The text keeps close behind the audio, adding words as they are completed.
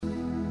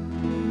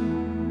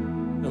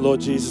Lord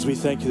Jesus, we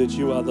thank you that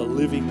you are the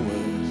living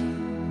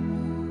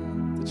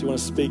word, that you want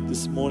to speak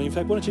this morning. In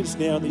fact, why don't you just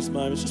now in these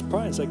moments just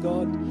pray and say,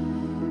 God,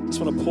 I just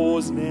want to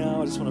pause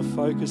now. I just want to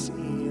focus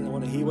in. I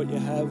want to hear what you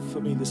have for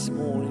me this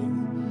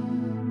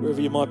morning. Wherever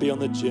you might be on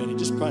the journey,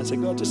 just pray and say,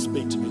 God, just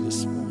speak to me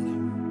this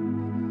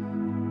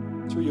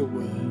morning through your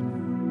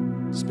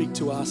word. Speak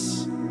to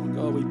us.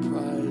 God, we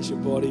pray as your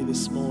body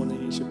this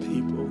morning, as your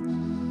people.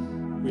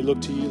 We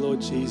look to you,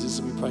 Lord Jesus,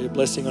 and we pray a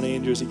blessing on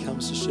Andrew as he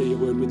comes to share your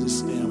word with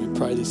us now. We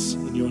pray this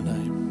in your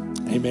name.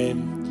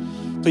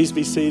 Amen. Please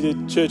be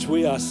seated. Church,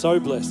 we are so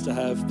blessed to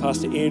have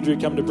Pastor Andrew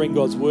come to bring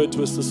God's word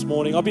to us this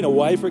morning. I've been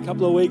away for a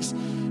couple of weeks,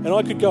 and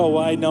I could go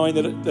away knowing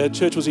that the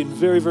church was in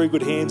very, very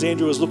good hands.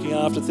 Andrew was looking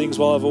after things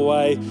while I was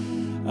away.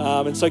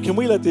 And so can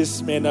we let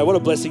this man know what a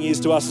blessing he is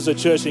to us as a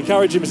church and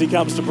encourage him as he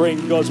comes to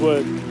bring God's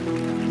word.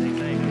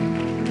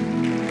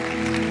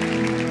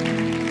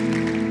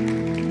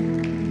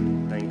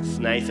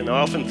 Nathan. I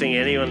often think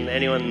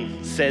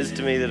anyone says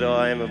to me that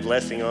I am a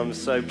blessing. I'm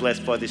so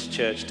blessed by this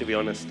church, to be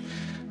honest.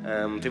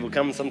 People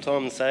come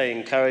sometimes and say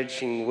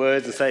encouraging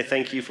words and say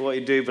thank you for what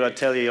you do, but I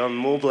tell you, I'm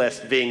more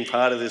blessed being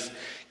part of this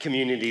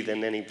community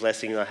than any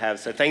blessing I have.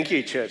 So thank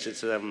you, church.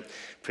 It's a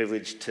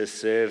privilege to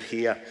serve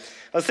here.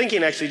 I was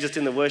thinking actually just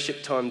in the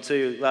worship time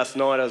too, last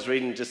night I was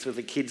reading just with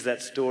the kids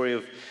that story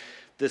of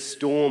the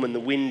storm and the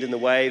wind and the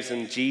waves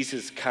and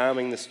Jesus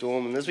calming the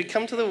storm. And as we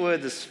come to the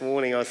word this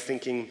morning, I was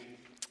thinking,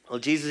 well,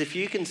 Jesus, if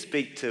you can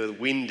speak to the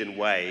wind and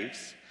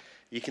waves,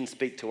 you can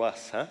speak to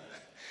us, huh?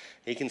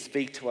 You can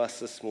speak to us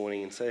this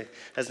morning. And so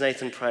as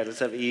Nathan prayed, let's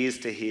have ears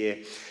to hear.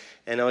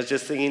 And I was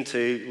just thinking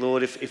to,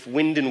 Lord, if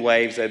wind and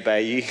waves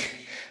obey you,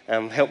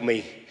 help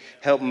me.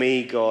 Help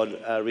me, God,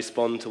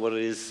 respond to what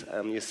it is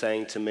you're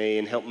saying to me,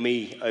 and help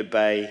me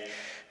obey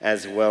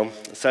as well.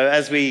 So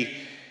as we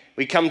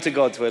come to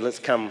God's word, let's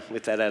come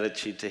with that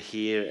attitude to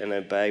hear and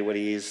obey what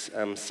he is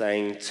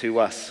saying to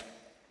us.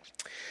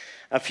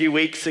 A few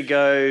weeks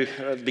ago,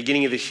 at the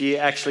beginning of this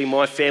year, actually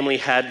my family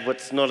had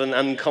what's not an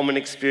uncommon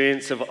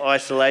experience of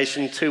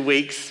isolation, 2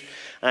 weeks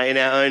in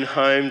our own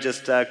home,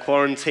 just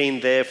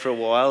quarantined there for a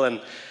while. And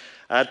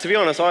to be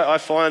honest, I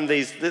find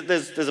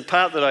there's a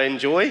part that I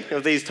enjoy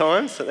of these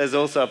times, but there's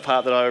also a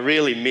part that I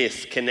really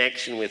miss,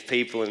 connection with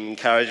people and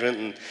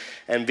encouragement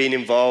and being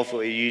involved what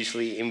we're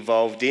usually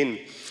involved in.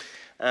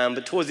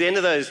 But towards the end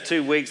of those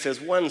 2 weeks, there's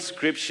one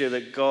scripture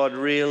that God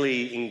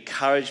really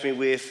encouraged me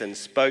with and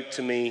spoke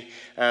to me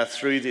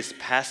through this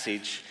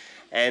passage.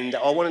 And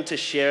I wanted to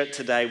share it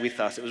today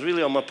with us. It was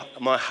really on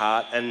my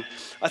heart. And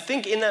I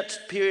think in that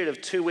period of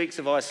 2 weeks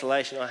of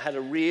isolation, I had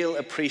a real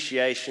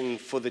appreciation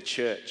for the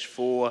church,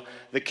 for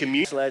the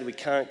community. We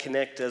can't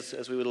connect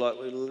as we would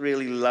like. We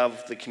really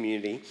love the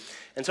community.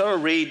 And so I want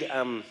to read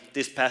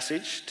this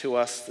passage to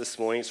us this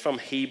morning. It's from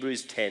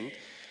Hebrews 10.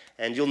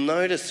 And you'll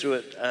notice through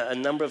it a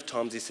number of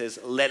times he says,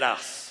 let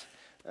us,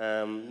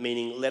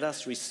 meaning let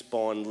us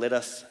respond, let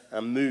us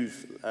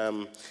move.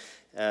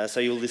 So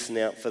you'll listen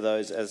out for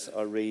those as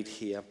I read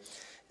here.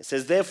 It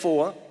says,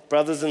 therefore,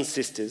 brothers and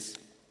sisters,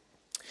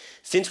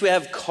 since we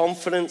have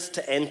confidence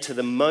to enter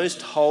the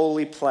most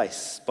holy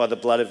place by the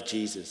blood of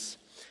Jesus,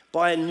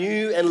 by a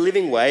new and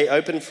living way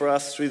opened for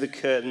us through the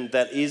curtain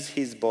that is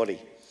his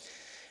body,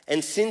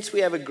 and since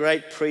we have a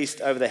great priest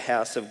over the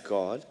house of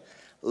God,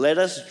 let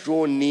us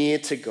draw near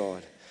to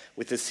God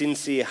with a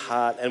sincere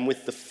heart and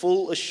with the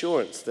full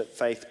assurance that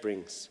faith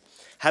brings,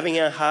 having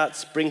our hearts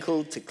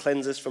sprinkled to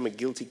cleanse us from a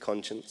guilty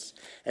conscience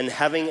and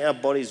having our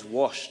bodies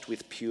washed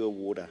with pure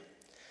water.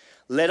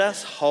 Let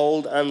us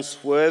hold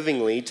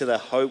unswervingly to the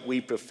hope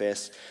we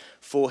profess,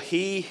 for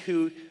he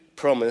who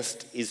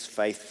promised is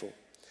faithful.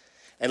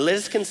 And let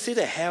us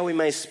consider how we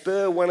may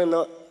spur one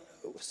another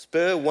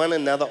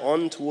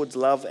on towards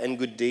love and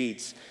good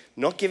deeds,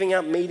 not giving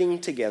up meeting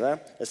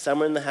together, as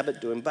some are in the habit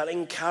of doing, but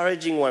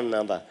encouraging one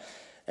another,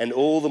 and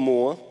all the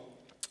more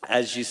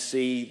as you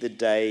see the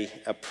day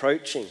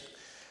approaching.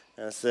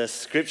 It's a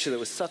scripture that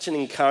was such an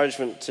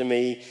encouragement to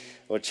me,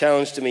 or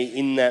challenge to me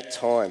in that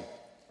time.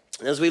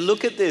 And as we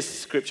look at this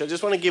scripture, I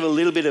just want to give a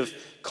little bit of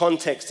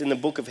context in the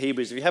book of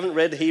Hebrews. If you haven't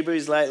read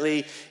Hebrews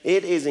lately,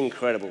 it is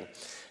incredible.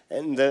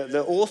 And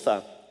the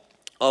author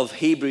of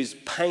Hebrews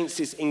paints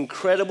this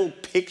incredible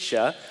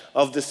picture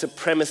of the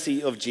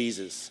supremacy of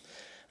Jesus.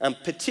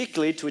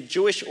 Particularly to a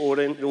Jewish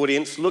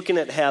audience looking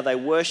at how they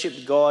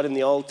worshipped God in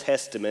the Old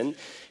Testament,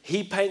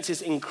 he paints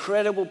this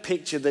incredible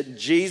picture that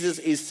Jesus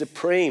is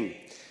supreme.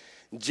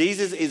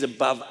 Jesus is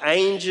above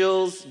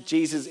angels.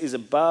 Jesus is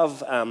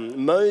above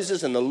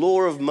Moses and the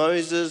law of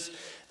Moses.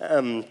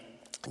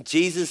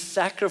 Jesus'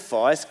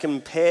 sacrifice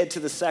compared to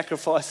the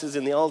sacrifices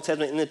in the Old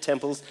Testament in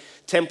the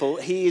temple,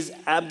 he is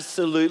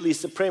absolutely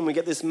supreme. We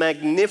get this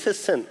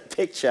magnificent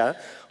picture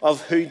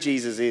of who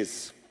Jesus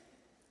is.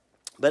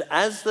 But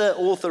as the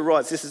author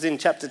writes, this is in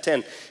chapter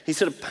 10, he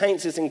sort of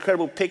paints this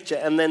incredible picture,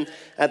 and then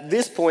at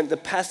this point the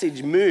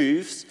passage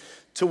moves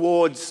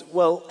towards,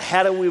 well,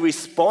 how do we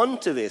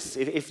respond to this?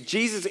 If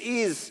Jesus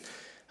is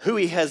who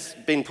he has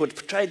been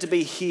portrayed to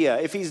be here,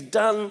 if he's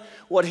done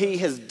what he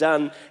has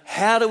done,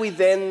 how do we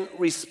then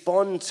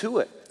respond to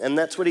it? And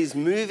that's what he's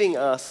moving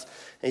us.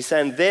 He's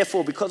saying,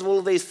 therefore, because of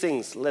all these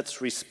things,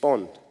 let's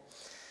respond.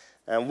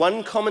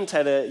 One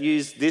commentator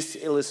used this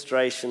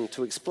illustration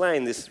to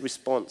explain this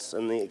response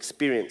and the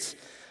experience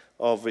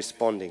of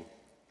responding.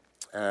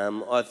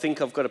 I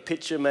think I've got a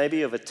picture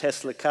maybe of a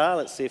Tesla car.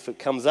 Let's see if it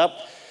comes up.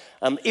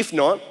 If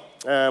not,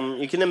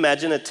 you can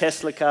imagine a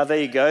Tesla car. There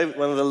you go,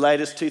 one of the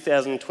latest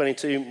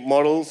 2022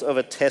 models of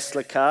a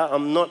Tesla car.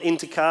 I'm not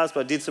into cars,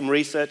 but I did some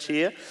research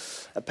here.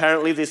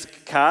 Apparently this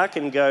car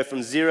can go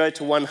from 0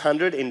 to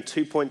 100 in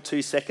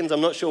 2.2 seconds.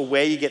 I'm not sure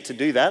where you get to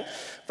do that,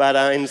 but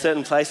in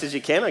certain places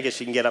you can. I guess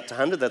you can get up to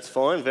 100, that's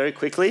fine, very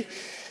quickly.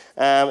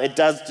 It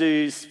does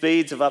do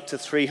speeds of up to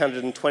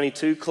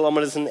 322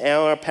 kilometres an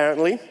hour,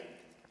 apparently.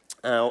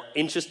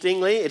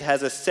 Interestingly, it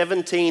has a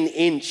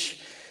 17-inch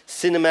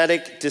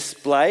cinematic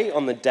display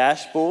on the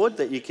dashboard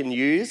that you can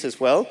use as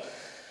well.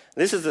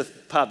 This is the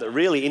part that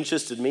really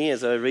interested me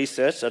as I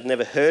researched. I'd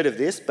never heard of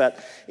this, but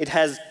it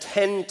has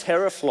 10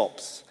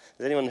 teraflops.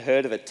 Has anyone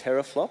heard of a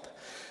teraflop?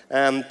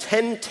 10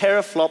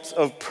 teraflops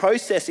of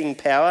processing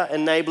power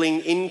enabling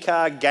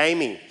in-car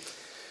gaming.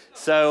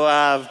 So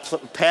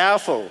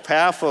powerful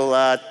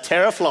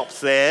teraflops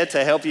there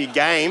to help you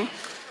game.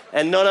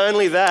 And not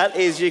only that,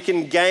 is you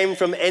can game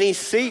from any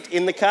seat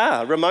in the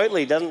car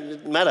remotely.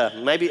 Doesn't matter.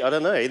 Maybe, I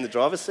don't know, in the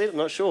driver's seat, I'm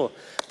not sure.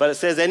 But it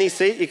says any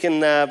seat you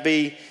can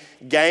be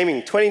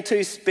gaming.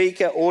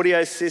 22-speaker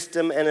audio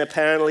system, and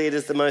apparently it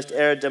is the most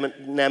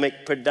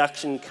aerodynamic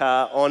production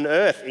car on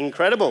earth.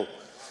 Incredible.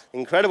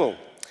 Incredible.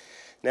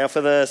 Now,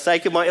 for the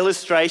sake of my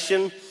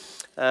illustration,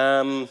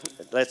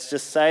 let's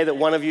just say that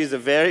one of you is a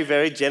very,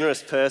 very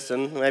generous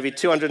person, maybe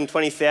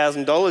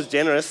 $220,000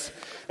 generous,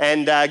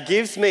 and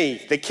gives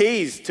me the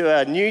keys to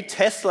a new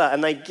Tesla,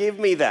 and they give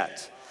me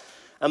that.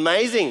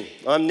 Amazing.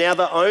 I'm now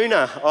the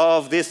owner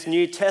of this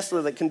new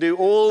Tesla that can do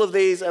all of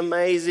these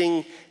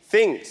amazing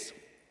things.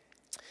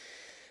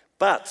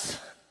 But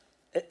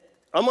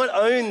I might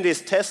own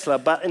this Tesla,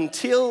 but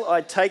until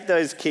I take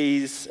those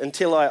keys,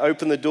 until I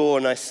open the door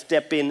and I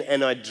step in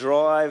and I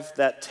drive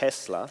that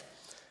Tesla,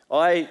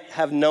 I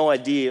have no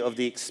idea of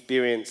the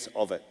experience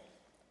of it.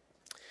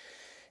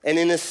 And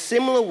in a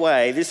similar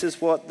way, this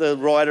is what the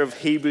writer of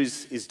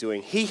Hebrews is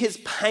doing. He has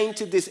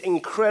painted this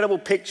incredible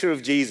picture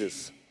of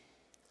Jesus.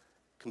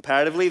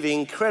 Comparatively, the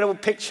incredible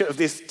picture of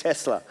this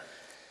Tesla.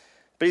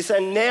 But he's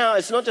saying now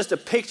it's not just a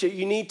picture,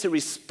 you need to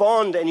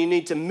respond and you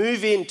need to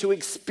move in to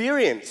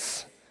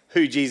experience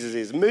who Jesus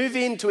is. Move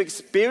in to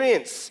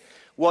experience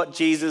what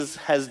Jesus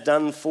has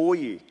done for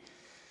you.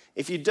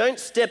 If you don't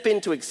step in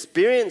to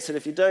experience it,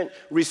 if you don't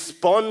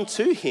respond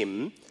to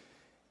him,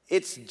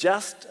 it's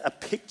just a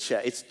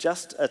picture. It's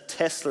just a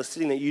Tesla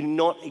sitting there. You're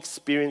not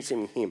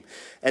experiencing him.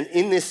 And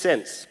in this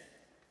sense,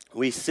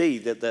 we see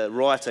that the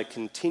writer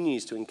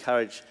continues to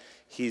encourage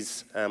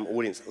his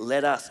audience.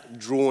 Let us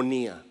draw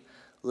near.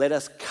 Let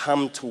us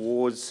come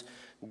towards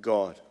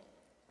God.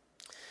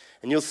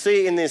 And you'll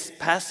see in this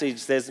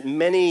passage there's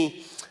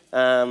many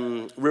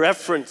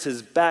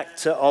references back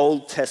to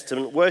Old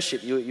Testament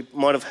worship. You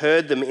might have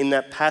heard them in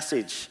that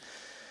passage.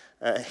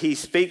 He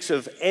speaks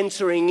of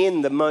entering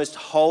in the most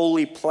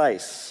holy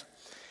place.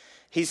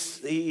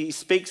 He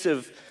speaks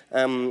of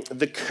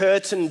the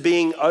curtain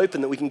being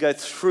open, that we can go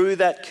through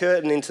that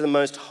curtain into the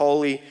most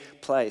holy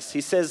place.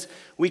 He says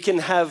we can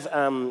have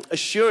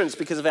assurance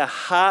because of our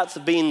hearts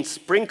being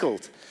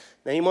sprinkled.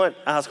 Now you might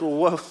ask,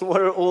 well,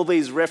 what are all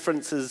these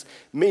references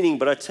meaning?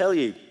 But I tell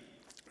you,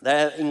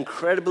 they are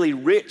incredibly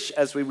rich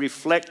as we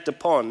reflect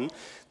upon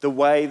the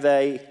way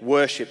they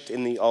worshipped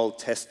in the Old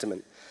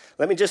Testament.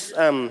 Let me just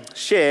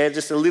share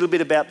just a little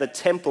bit about the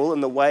temple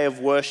and the way of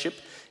worship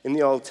in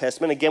the Old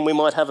Testament. Again, we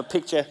might have a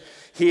picture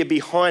here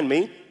behind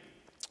me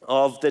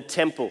of the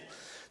temple.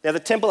 Now, the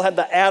temple had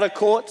the outer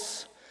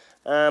courts,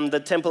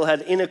 the temple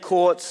had inner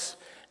courts,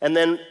 and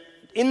then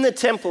in the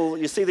temple,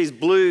 you see these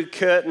blue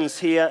curtains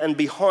here, and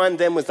behind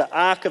them was the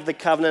Ark of the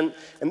Covenant,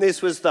 and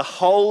this was the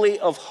Holy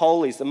of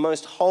Holies, the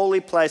most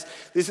holy place.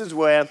 This is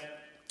where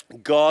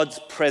God's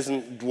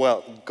presence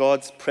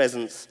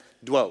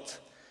dwelt.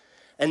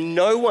 And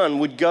no one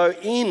would go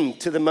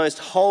into the most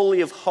holy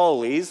of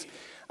holies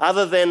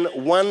other than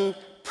one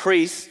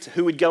priest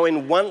who would go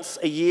in once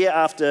a year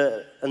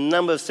after a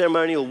number of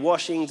ceremonial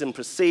washings and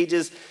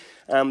procedures,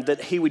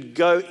 that he would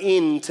go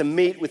in to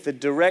meet with the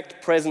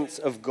direct presence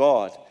of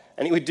God.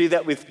 And he would do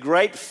that with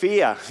great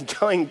fear,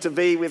 going to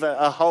be with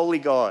a holy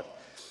God.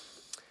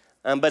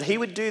 But he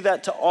would do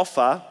that to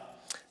offer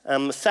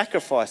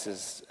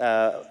sacrifices.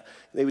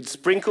 They would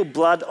sprinkle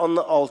blood on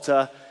the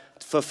altar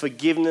for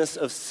forgiveness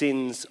of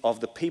sins of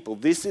the people.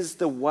 This is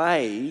the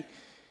way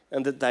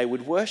that they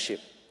would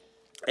worship.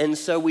 And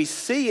so we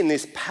see in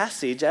this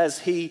passage, as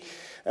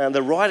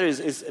the writer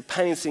is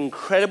painting this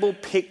incredible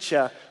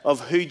picture of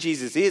who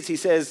Jesus is, he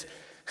says,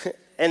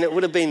 and it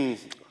would have been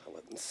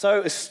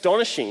so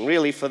astonishing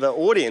really for the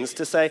audience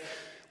to say,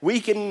 we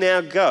can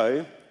now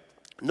go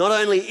not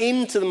only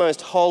into the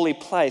most holy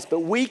place,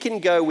 but we can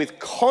go with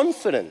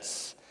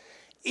confidence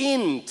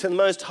into the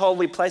most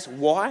holy place.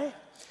 Why?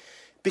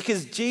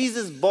 Because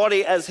Jesus'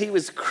 body, as he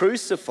was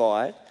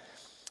crucified,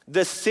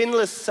 the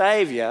sinless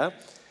Savior,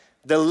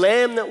 The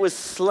lamb that was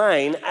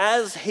slain,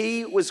 as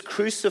he was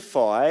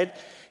crucified,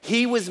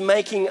 he was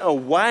making a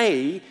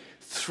way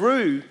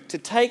through to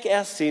take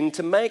our sin,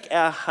 to make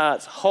our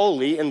hearts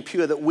holy and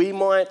pure, that we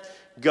might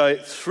go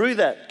through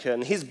that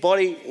curtain. His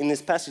body in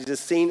this passage is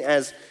seen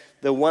as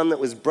the one that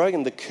was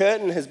broken. The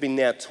curtain has been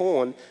now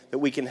torn that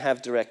we can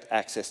have direct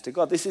access to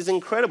God. This is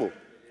incredible.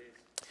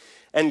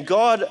 And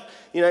God,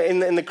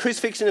 in the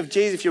crucifixion of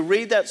Jesus, if you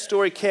read that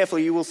story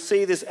carefully, you will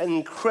see this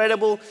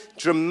incredible,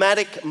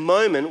 dramatic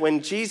moment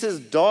when Jesus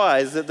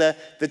dies, that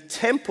the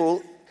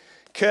temple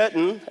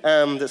curtain,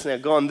 that's now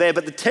gone there,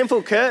 but the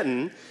temple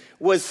curtain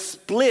was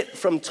split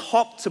from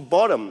top to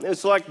bottom. It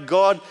was like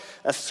God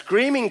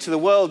screaming to the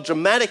world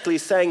dramatically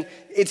saying,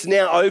 it's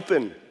now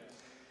open.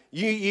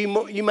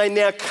 You may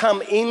now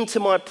come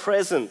into my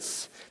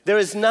presence. There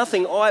is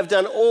nothing. I've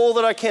done all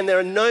that I can. There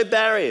are no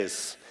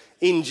barriers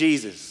in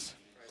Jesus.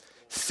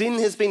 Sin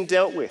has been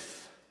dealt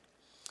with.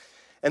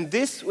 And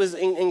this was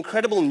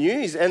incredible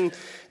news. And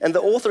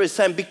the author is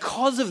saying,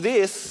 because of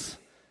this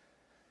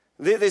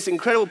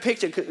incredible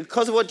picture,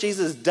 because of what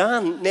Jesus has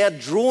done, now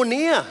draw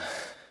near.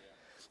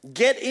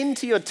 Get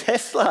into your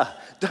Tesla.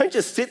 Don't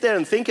just sit there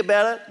and think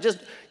about it. Just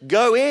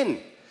go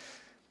in.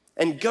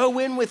 And go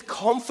in with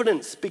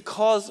confidence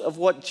because of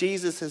what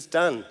Jesus has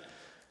done.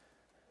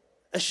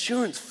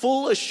 Assurance,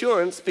 full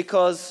assurance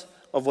because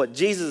of what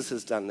Jesus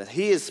has done, that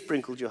he has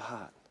sprinkled your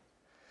heart,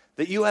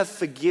 that you have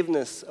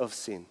forgiveness of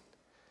sin,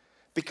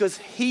 because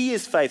he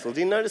is faithful.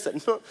 Do you notice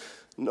that?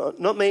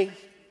 Not me,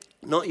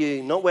 not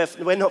you,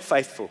 we're not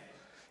faithful.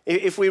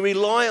 If we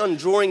rely on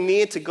drawing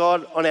near to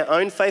God on our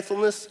own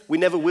faithfulness, we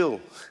never will.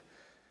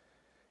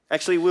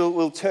 Actually,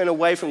 we'll turn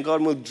away from God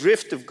and we'll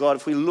drift of God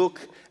if we look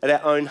at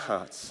our own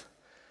hearts.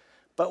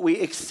 But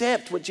we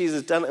accept what Jesus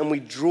has done and we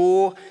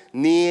draw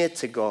near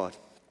to God.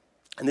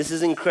 And this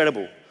is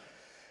incredible,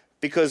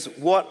 because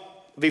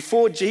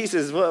before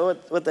Jesus,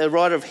 what the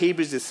writer of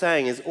Hebrews is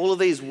saying is all of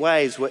these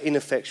ways were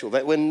ineffectual.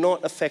 They were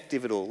not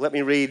effective at all. Let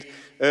me read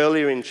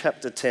earlier in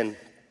chapter 10.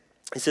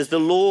 It says, the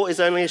law is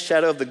only a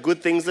shadow of the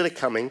good things that are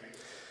coming,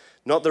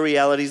 not the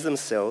realities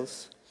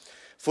themselves.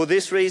 For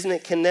this reason,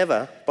 it can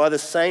never, by the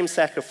same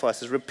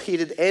sacrifices,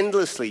 repeated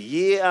endlessly,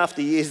 year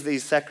after year,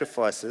 these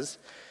sacrifices,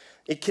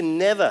 it can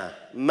never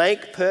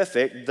make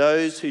perfect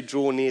those who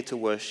draw near to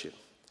worship.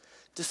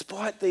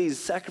 Despite these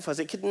sacrifices,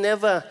 it could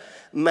never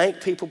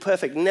make people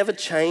perfect, never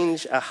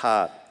change a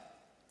heart.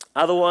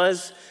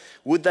 Otherwise,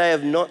 would they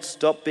have not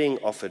stopped being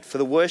offered? For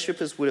the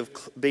worshippers would have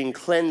been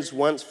cleansed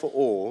once for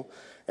all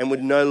and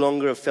would no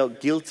longer have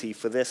felt guilty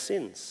for their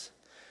sins.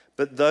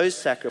 But those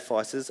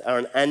sacrifices are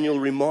an annual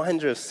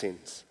reminder of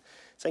sins.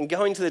 So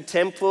going to the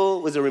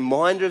temple was a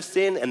reminder of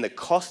sin and the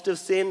cost of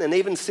sin, and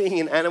even seeing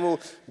an animal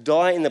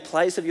die in the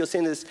place of your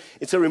sin,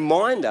 it's a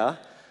reminder,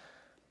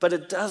 but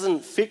it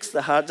doesn't fix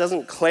the heart, it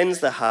doesn't cleanse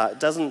the heart, it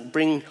doesn't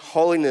bring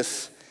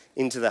holiness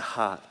into the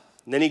heart.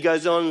 And then he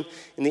goes on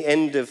in the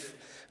end of,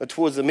 or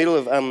towards the middle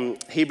of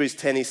Hebrews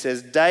 10, he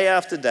says, day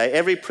after day,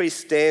 every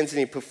priest stands and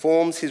he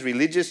performs his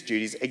religious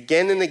duties.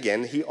 Again and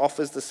again, he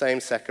offers the same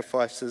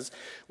sacrifices,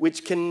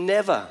 which can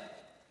never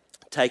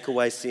take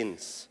away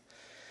sins.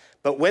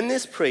 But when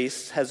this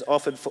priest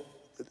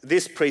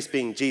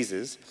being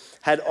Jesus,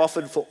 had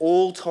offered for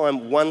all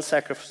time one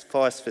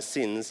sacrifice for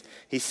sins,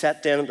 he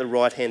sat down at the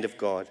right hand of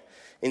God.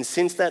 And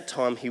since that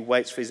time, he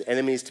waits for his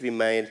enemies to be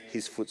made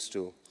his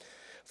footstool.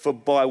 For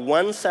by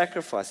one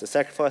sacrifice, the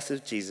sacrifice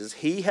of Jesus,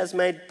 he has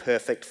made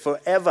perfect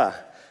forever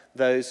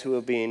those who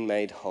are being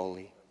made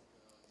holy.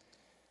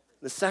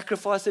 The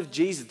sacrifice of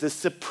Jesus, the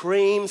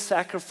supreme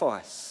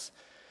sacrifice,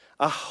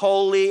 a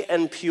holy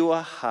and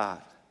pure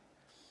heart.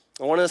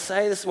 I want to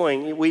say this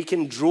morning, we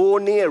can draw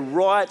near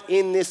right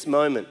in this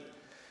moment.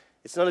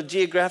 It's not a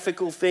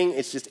geographical thing,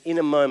 it's just in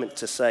a moment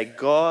to say,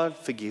 God,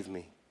 forgive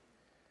me.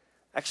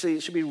 Actually,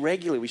 it should be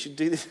regular. We should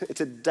do this.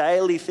 It's a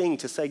daily thing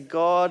to say,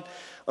 God,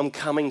 I'm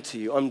coming to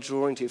you. I'm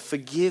drawing to you.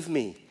 Forgive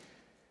me.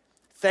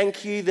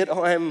 Thank you that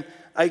I am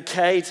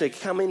okay to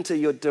come into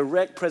your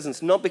direct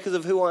presence, not because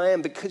of who I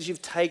am, because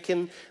you've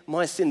taken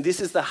my sin.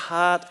 This is the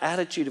heart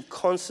attitude of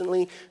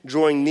constantly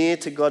drawing near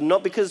to God,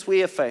 not because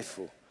we are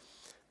faithful,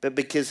 but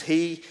because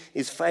he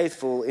is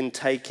faithful in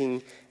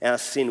taking our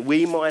sin.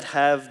 We might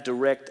have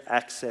direct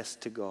access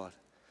to God.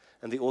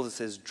 And the author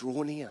says,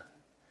 draw near.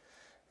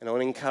 And I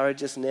want to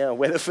encourage us now,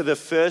 whether for the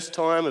first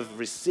time of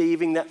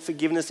receiving that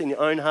forgiveness in your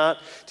own heart,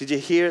 did you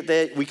hear it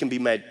there? We can be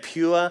made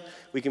pure,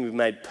 we can be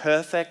made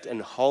perfect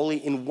and holy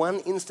in one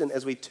instant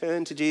as we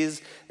turn to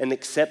Jesus and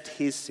accept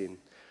his sin.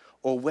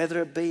 Or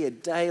whether it be a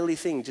daily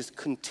thing, just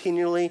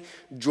continually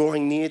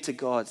drawing near to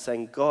God,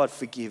 saying, God,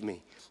 forgive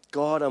me.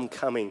 God, I'm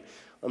coming.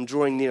 I'm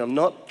drawing near. I'm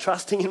not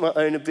trusting in my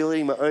own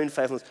ability, my own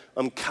faithfulness.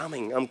 I'm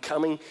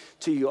coming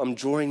to you. I'm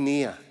drawing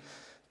near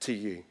to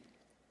you.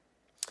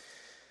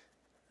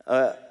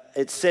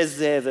 It says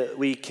there that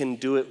we can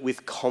do it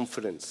with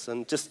confidence,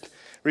 and just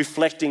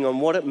reflecting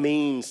on what it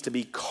means to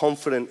be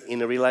confident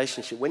in a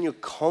relationship. When you're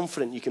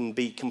confident, you can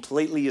be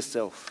completely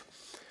yourself.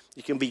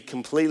 You can be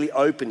completely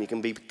open. You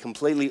can be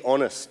completely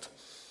honest.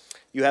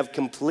 You have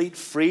complete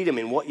freedom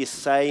in what you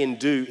say and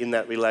do in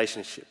that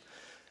relationship.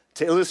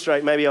 To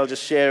illustrate, maybe I'll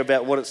just share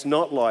about what it's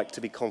not like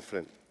to be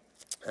confident.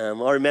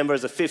 I remember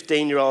as a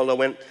 15-year-old, I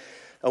went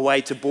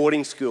away to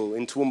boarding school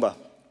in Toowoomba.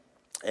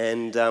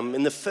 And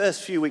in the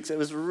first few weeks, it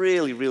was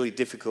really, really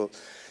difficult.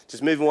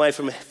 Just moving away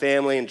from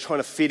family and trying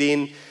to fit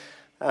in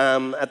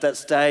at that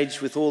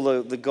stage with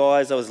all the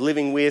guys I was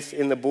living with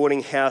in the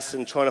boarding house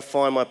and trying to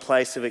find my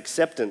place of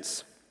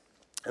acceptance.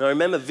 And I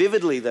remember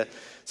vividly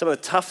some of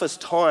the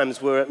toughest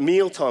times were at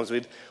meal times.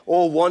 We'd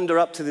all wander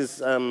up to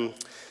this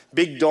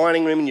big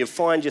dining room and you'd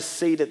find your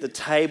seat at the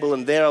table,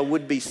 and there I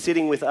would be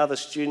sitting with other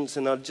students,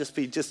 and I'd just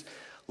be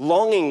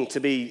longing to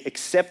be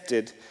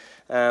accepted.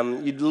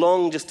 You'd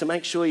long just to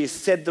make sure you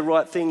said the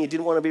right thing. You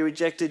didn't want to be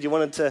rejected. You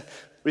wanted to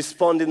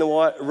respond in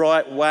the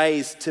right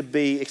ways to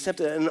be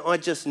accepted. And I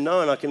just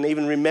know, and I can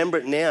even remember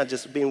it now,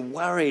 just being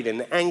worried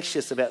and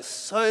anxious about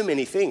so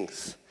many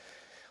things.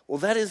 Well,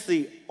 that is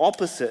the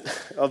opposite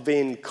of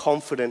being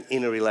confident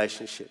in a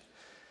relationship.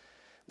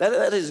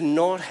 That is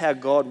not how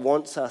God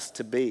wants us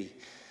to be.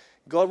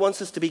 God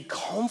wants us to be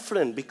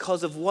confident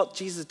because of what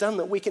Jesus has done,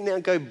 that we can now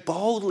go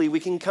boldly, we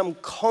can come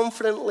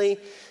confidently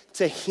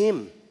to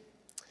Him.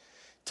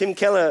 Tim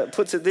Keller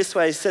puts it this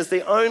way, he says,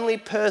 the only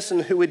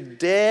person who would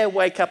dare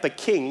wake up a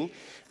king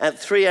at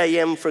 3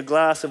 a.m. for a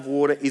glass of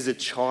water is a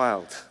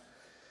child.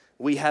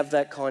 We have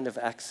that kind of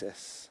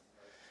access.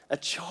 A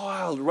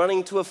child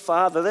running to a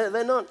father.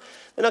 They're not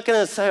going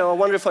to say, oh, I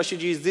wonder if I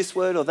should use this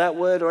word or that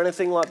word or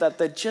anything like that.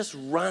 They're just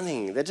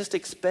running. They're just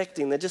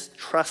expecting. They're just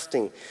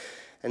trusting.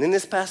 And in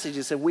this passage,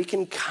 it said, we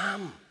can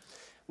come.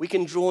 We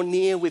can draw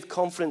near with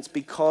confidence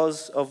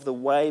because of the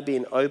way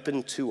being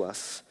opened to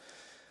us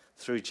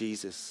through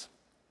Jesus.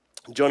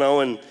 John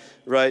Owen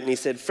wrote, and he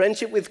said,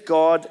 friendship with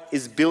God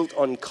is built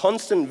on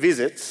constant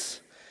visits,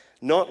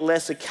 not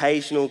less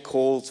occasional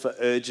calls for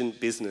urgent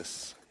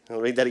business. I'll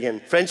read that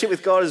again. Friendship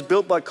with God is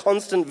built by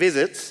constant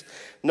visits,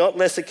 not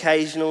less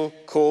occasional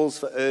calls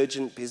for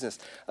urgent business.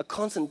 A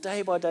constant,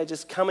 day by day,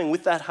 just coming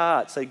with that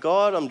heart. Say,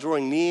 God, I'm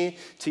drawing near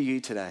to you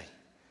today.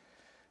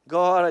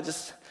 God,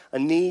 I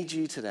need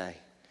you today.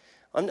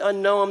 I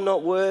know I'm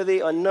not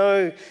worthy. I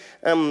know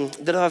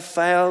that I've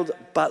failed,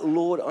 but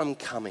Lord, I'm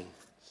coming.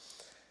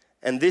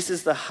 And this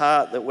is the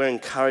heart that we're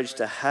encouraged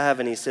to have.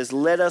 And he says,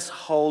 let us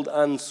hold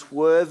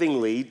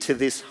unswervingly to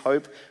this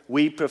hope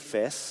we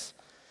profess,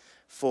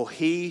 for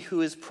he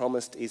who has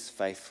promised is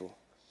faithful.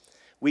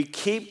 We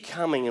keep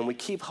coming and we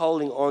keep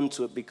holding on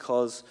to it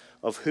because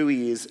of who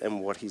he is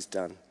and what he's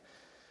done.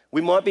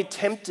 We might be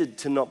tempted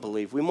to not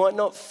believe. We might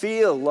not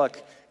feel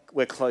like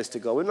we're close to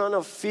God. We might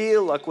not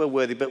feel like we're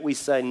worthy, but we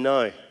say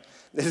no.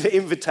 There's an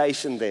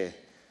invitation there.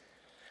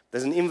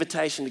 There's an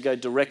invitation to go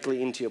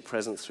directly into your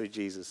presence through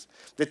Jesus.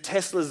 The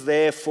Tesla's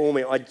there for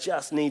me. I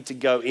just need to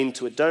go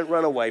into it. Don't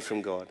run away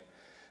from God.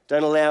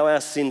 Don't allow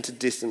our sin to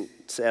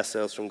distance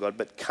ourselves from God,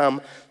 but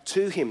come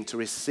to him to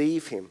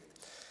receive him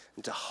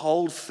and to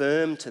hold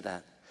firm to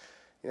that.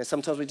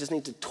 Sometimes we just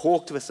need to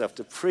talk to ourselves,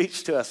 to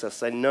preach to ourselves,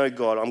 say, no,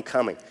 God, I'm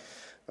coming.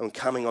 I'm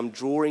coming. I'm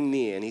drawing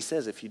near. And he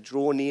says, if you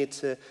draw near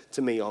to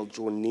me, I'll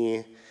draw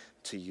near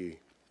to you.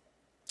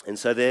 And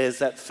so there's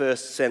that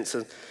first sense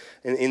of,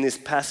 in this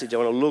passage, I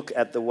want to look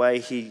at the way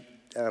he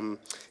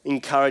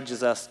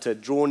encourages us to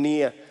draw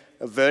near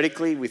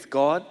vertically with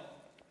God,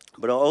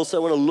 but I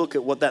also want to look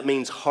at what that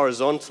means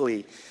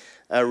horizontally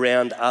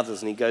around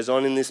others. And he goes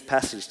on in this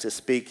passage to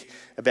speak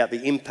about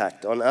the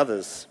impact on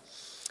others.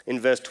 In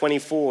verse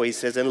 24, he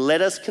says, and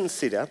let us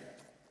consider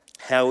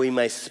how we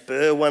may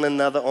spur one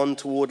another on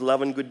toward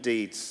love and good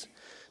deeds,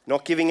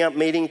 not giving up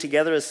meeting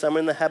together as some are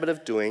in the habit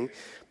of doing,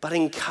 but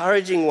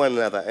encouraging one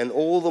another, and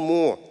all the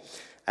more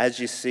as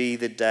you see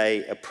the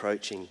day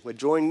approaching. We're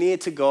drawing near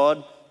to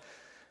God,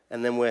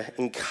 and then we're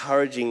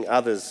encouraging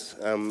others,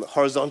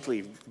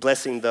 horizontally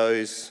blessing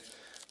those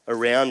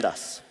around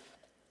us.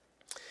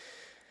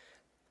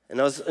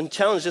 And I was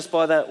challenged just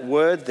by that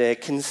word there,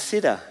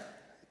 consider.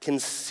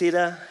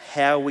 Consider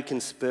how we can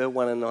spur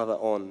one another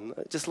on.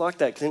 Just like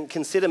that.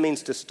 Consider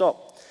means to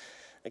stop.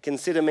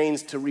 Consider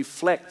means to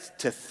reflect,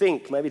 to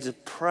think, maybe to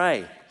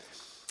pray.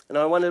 And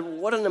I wondered,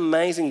 what an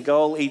amazing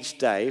goal each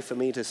day for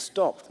me to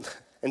stop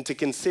and to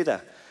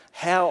consider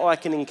how I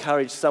can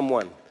encourage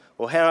someone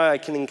or how I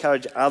can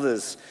encourage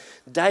others.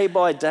 Day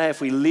by day,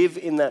 if we live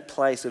in that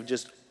place of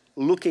just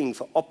looking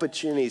for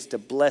opportunities to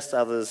bless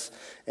others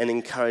and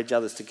encourage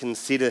others, to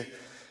consider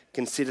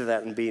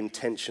that and be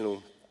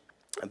intentional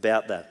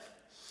about that.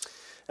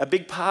 A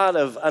big part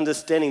of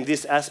understanding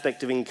this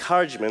aspect of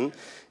encouragement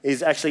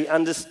is actually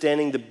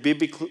understanding the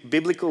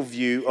biblical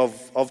view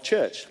of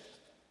church.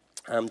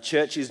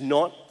 Church is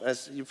not,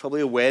 as you're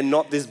probably aware,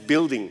 not this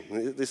building.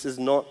 This is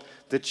not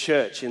the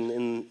church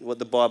in what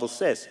the Bible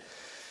says.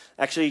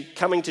 Actually,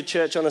 coming to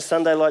church on a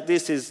Sunday like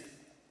this is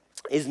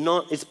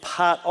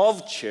part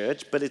of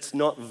church, but it's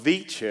not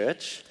the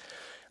church.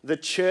 The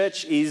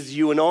church is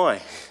you and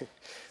I.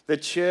 The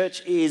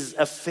church is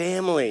a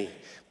family,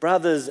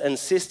 brothers and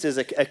sisters,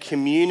 a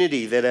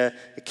community that are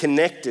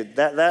connected.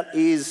 That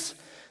is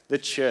the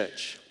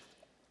church.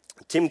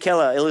 Tim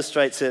Keller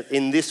illustrates it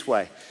in this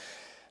way.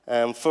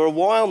 For a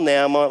while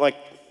now,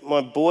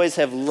 my boys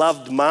have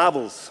loved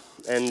marbles.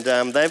 And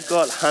they've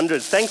got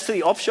hundreds. Thanks to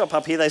the op shop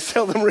up here, they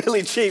sell them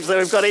really cheap, so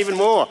we've got even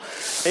more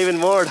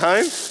at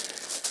home.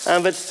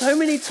 But so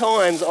many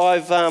times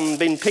I've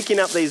been picking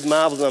up these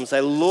marbles and I'm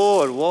saying,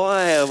 Lord,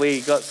 why have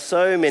we got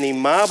so many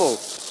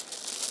marbles?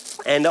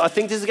 And I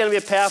think this is going to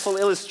be a powerful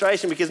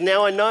illustration because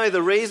now I know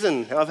the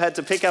reason I've had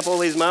to pick up all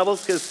these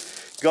marbles,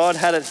 because God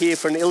had it here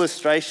for an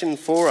illustration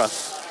for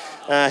us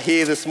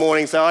here this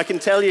morning. So I can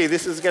tell you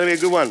this is going to be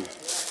a good one.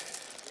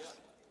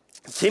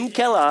 Tim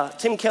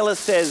Keller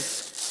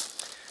says,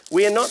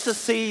 we are not to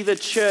see the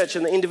church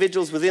and the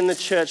individuals within the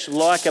church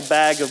like a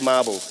bag of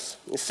marbles.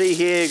 You see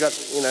here, you've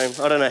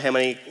got, I don't know how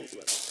many,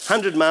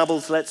 100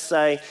 marbles, let's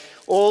say,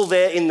 all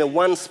there in the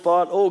one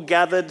spot, all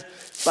gathered,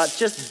 but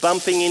just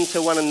bumping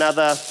into one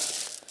another,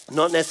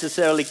 not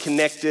necessarily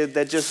connected.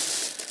 They're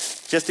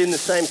just in the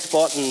same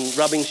spot and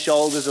rubbing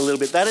shoulders a little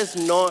bit. That is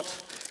not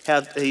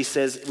how he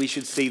says we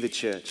should see the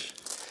church.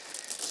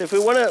 So if we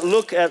want to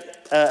look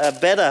at a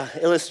better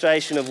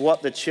illustration of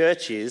what the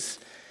church is,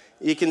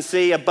 you can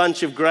see a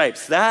bunch of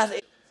grapes.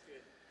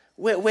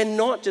 We're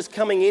not just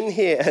coming in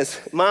here as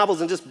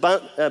marbles and just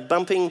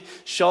bumping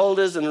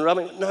shoulders and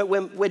rubbing. No,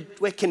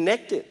 we're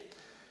connected.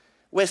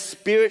 We're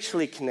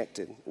spiritually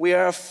connected. We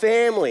are a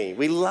family.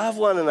 We love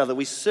one another.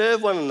 We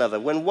serve one another.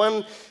 When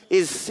one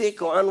is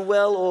sick or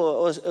unwell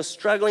or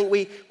struggling,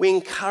 we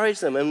encourage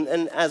them.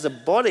 And as a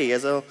body,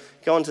 as I'll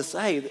go on to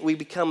say, we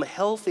become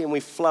healthy and we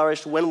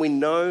flourish when we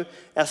know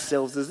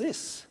ourselves as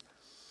this.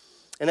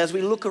 And as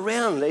we look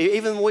around,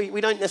 even we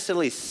don't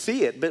necessarily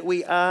see it, but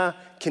we are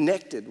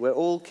connected. We're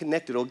all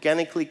connected,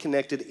 organically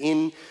connected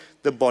in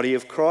the body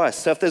of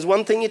Christ. So if there's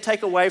one thing you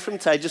take away from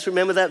today, just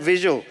remember that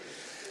visual.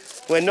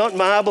 We're not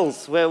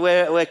marbles.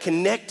 We're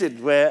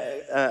connected.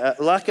 We're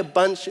like a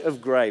bunch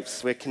of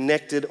grapes. We're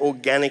connected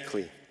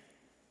organically.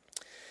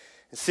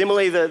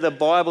 Similarly, the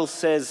Bible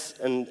says,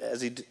 and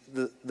as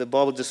the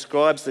Bible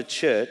describes the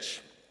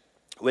church,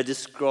 we're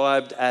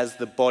described as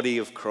the body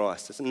of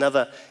Christ. It's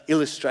another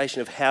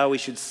illustration of how we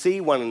should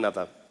see one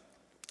another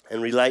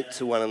and relate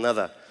to one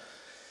another.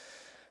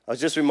 I was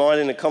just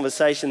reminded in a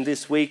conversation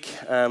this week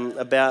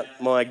about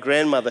my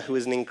grandmother, who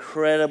is an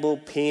incredible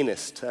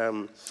pianist.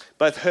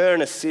 Both her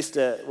and her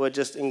sister were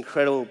just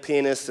incredible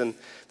pianists, and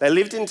they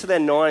lived into their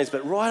 90s,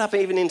 but right up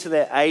even into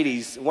their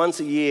 80s, once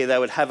a year they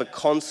would have a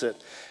concert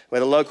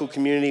where the local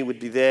community would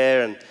be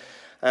there,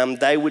 and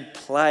they would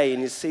play,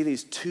 and you'd see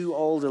these two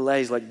older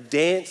ladies like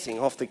dancing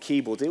off the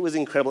keyboards. It was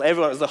incredible.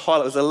 Everyone, it was the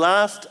highlight. It was the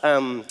last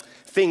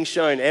thing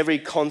shown every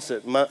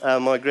concert.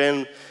 My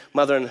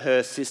grandmother and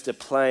her sister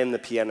playing the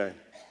piano.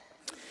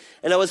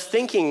 And I was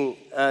thinking,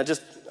 I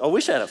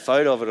wish I had a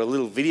photo of it, or a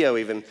little video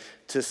even,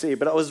 to see,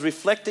 but I was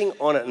reflecting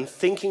on it and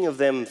thinking of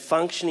them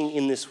functioning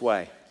in this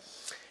way.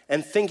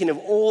 And thinking of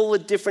all the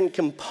different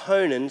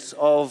components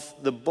of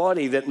the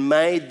body that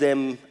made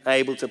them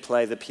able to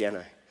play the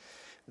piano.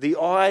 The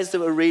eyes that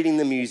were reading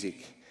the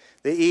music,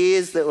 the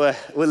ears that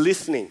were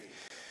listening,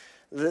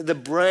 the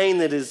brain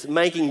that is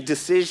making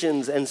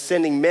decisions and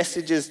sending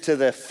messages to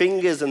the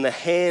fingers and the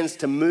hands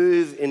to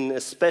move in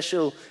a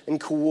special and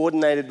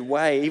coordinated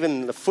way,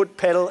 even the foot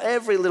pedal,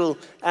 every little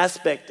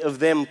aspect of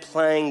them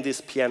playing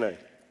this piano.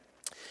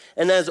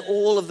 And as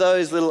all of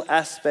those little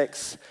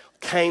aspects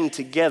came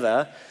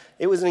together,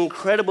 it was an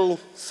incredible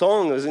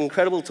song. It was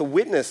incredible to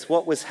witness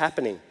what was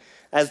happening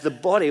as the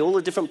body, all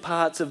the different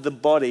parts of the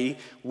body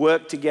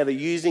worked together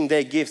using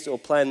their gifts or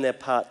playing their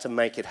part to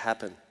make it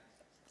happen.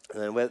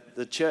 And where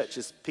the church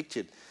is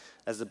pictured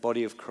as the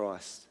body of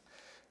Christ.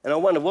 And I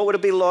wonder, what would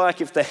it be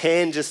like if the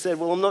hand just said,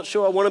 well, I'm not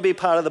sure I want to be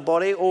part of the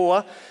body,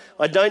 or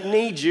I don't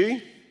need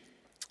you.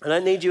 I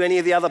don't need you any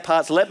of the other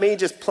parts. Let me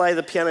just play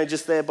the piano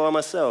just there by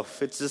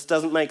myself. It just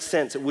doesn't make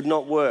sense. It would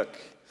not work.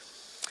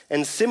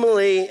 And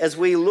similarly, as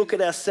we look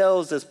at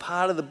ourselves as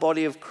part of the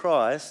body of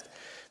Christ,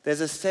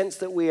 there's a sense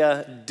that we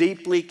are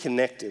deeply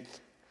connected.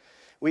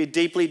 We are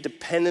deeply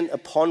dependent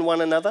upon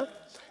one another,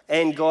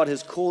 and God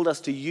has called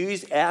us to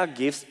use our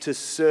gifts to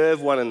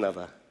serve one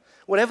another.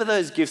 Whatever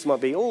those gifts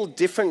might be, all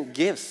different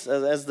gifts,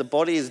 as the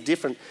body is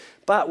different,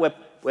 but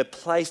we're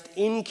placed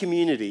in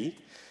community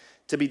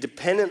to be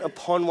dependent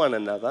upon one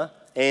another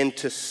and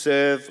to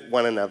serve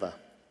one another.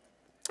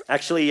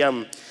 Actually,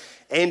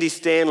 Andy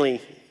Stanley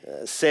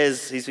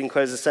says, he's been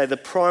quoted to say, the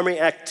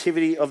primary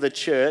activity of the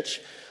church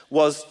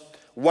was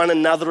one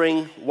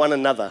anothering one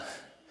another.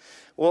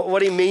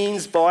 What he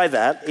means by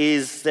that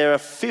is there are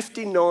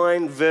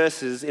 59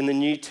 verses in the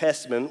New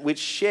Testament which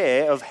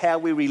share of how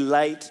we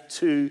relate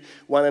to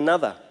one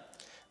another.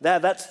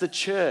 That's the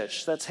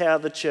church. That's how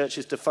the church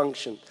is to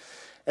function.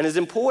 And as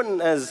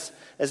important as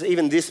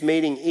even this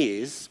meeting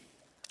is,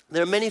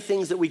 there are many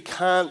things that we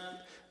can't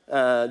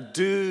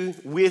do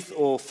with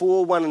or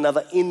for one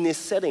another in this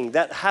setting.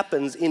 That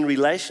happens in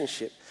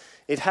relationship.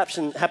 It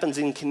happens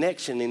in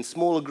connection, in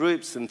smaller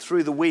groups and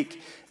through the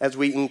week as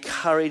we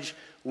encourage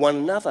one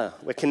another.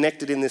 We're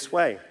connected in this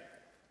way.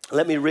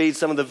 Let me read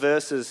some of the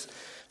verses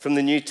from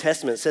the New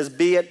Testament. It says,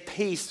 be at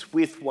peace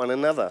with one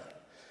another.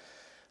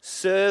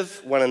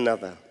 Serve one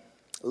another.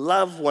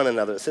 Love one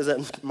another. It says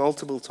that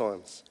multiple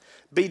times.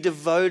 Be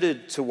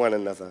devoted to one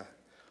another.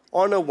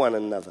 Honour one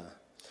another.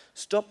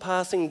 Stop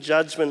passing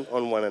judgment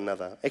on one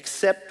another.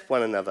 Accept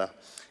one another.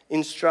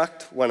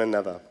 Instruct one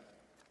another.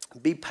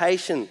 Be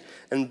patient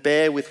and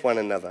bear with one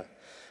another.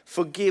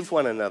 Forgive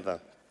one another.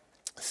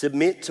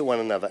 Submit to one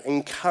another.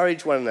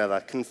 Encourage one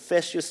another.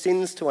 Confess your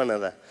sins to one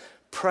another.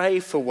 Pray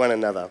for one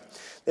another.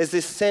 There's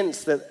this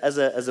sense that as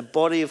a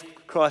body of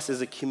Christ,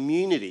 as a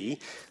community,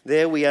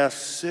 there we are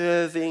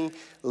serving,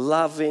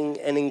 loving,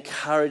 and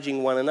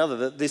encouraging one another,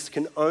 that this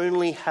can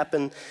only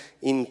happen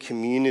in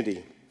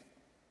community.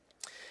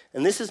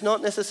 And this is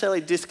not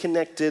necessarily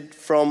disconnected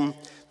from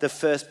the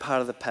first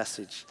part of the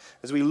passage.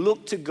 As we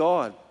look to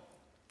God,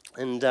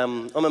 and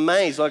I'm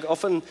amazed, like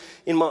often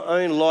in my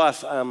own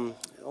life, I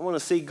want to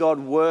see God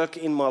work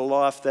in my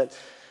life, that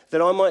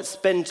I might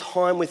spend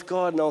time with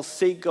God and I'll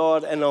seek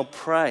God and I'll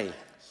pray.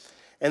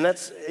 And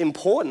that's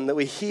important, that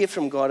we hear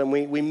from God and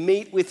we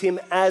meet with him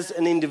as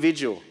an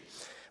individual.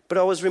 But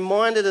I was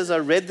reminded as I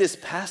read this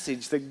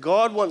passage that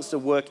God wants to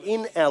work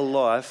in our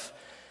life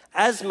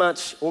as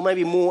much or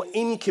maybe more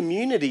in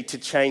community to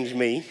change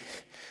me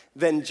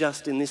than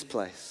just in this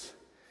place.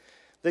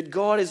 That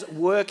God is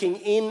working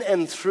in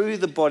and through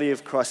the body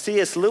of Christ.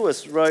 C.S.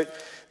 Lewis wrote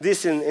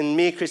this in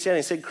Mere Christianity.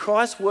 He said,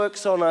 Christ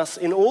works on us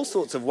in all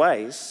sorts of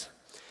ways,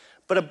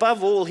 but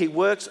above all, he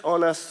works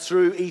on us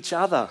through each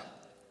other.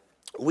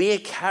 We are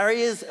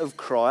carriers of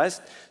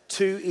Christ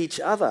to each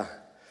other.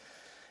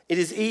 It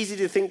is easy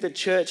to think that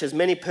church has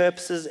many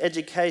purposes: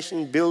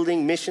 education,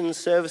 building, mission,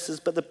 services,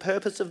 but the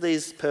purpose of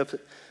these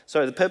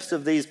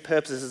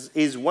purposes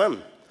is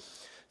one: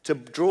 to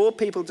draw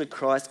people to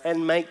Christ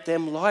and make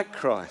them like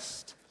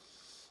Christ.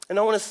 And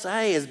I want to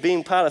say, as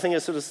being part, I think I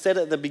sort of said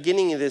at the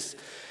beginning of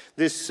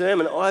this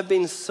sermon, I've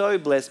been so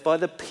blessed by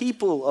the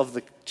people of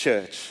the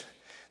church,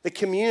 the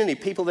community,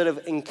 people that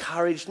have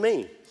encouraged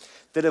me,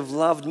 that have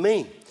loved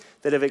me,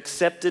 that have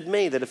accepted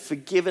me, that have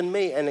forgiven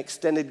me and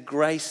extended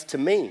grace to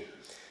me.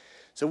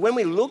 So when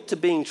we look to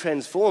being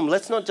transformed,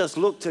 let's not just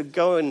look to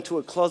go into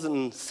a closet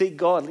and seek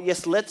God.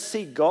 Yes, let's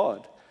seek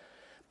God.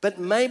 But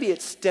maybe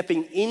it's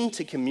stepping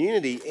into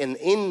community and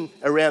in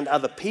around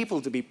other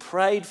people to be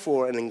prayed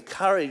for and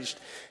encouraged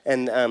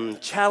and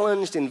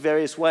challenged in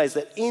various ways,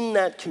 that in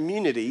that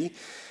community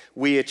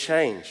we are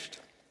changed.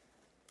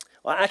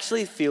 I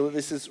actually feel that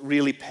this is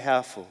really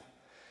powerful.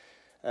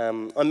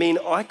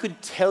 I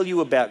could tell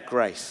you about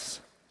grace.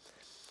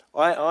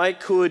 I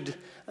could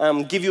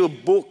give you a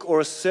book or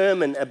a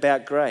sermon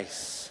about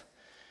grace.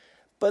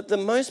 But the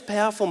most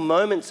powerful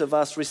moments of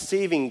us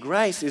receiving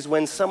grace is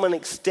when someone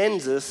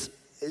extends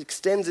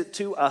it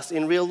to us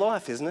in real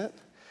life, isn't it?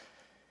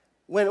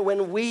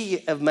 When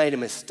we have made a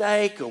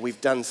mistake or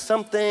we've done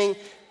something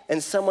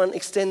and someone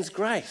extends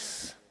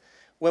grace.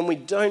 When we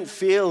don't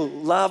feel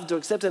loved or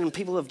accepted and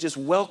people have just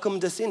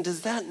welcomed us in,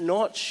 does that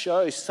not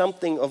show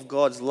something of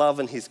God's love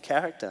and his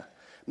character?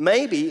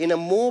 Maybe in a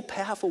more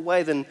powerful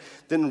way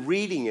than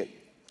reading it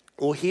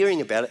or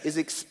hearing about it is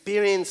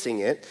experiencing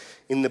it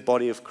in the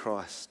body of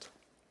Christ.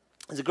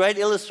 There's a great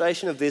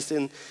illustration of this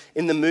in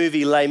the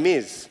movie Les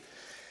Mis.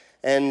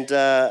 And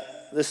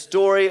the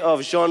story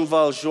of Jean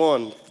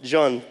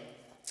Valjean.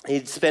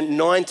 He'd spent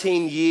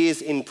 19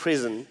 years in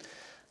prison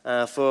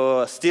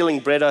for stealing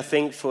bread, I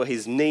think, for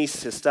his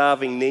niece, a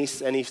starving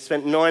niece, and he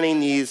spent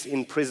 19 years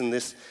in prison,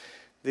 this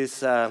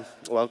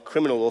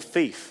criminal or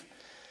thief.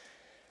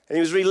 And he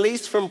was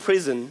released from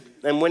prison,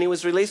 and when he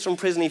was released from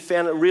prison, he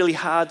found it really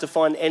hard to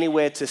find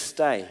anywhere to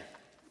stay.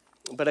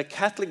 But a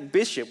Catholic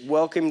bishop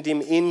welcomed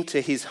him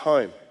into his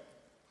home.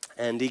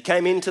 And he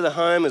came into the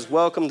home, was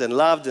welcomed and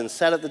loved, and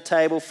sat at the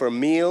table for a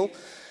meal,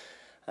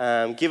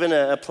 given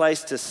a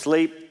place to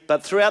sleep.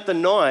 But throughout the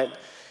night,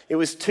 it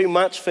was too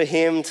much for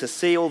him to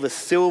see all the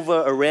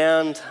silver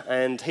around,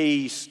 and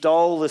he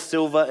stole the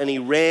silver and he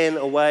ran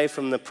away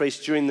from the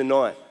priest during the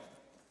night.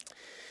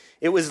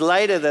 It was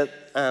later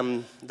that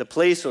the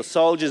police or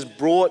soldiers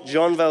brought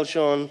Jean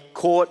Valjean,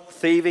 caught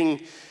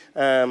thieving,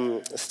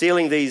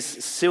 stealing the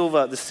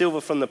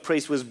silver from the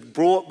priest, was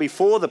brought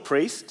before the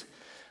priest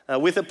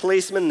with a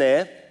policeman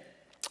there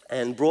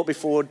and brought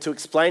before to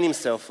explain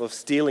himself of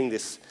stealing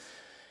this.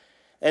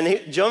 And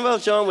Jean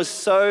Valjean was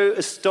so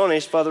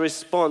astonished by the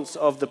response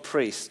of the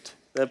priest.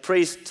 The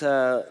priest,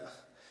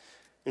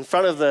 in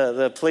front of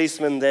the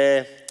policeman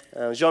there,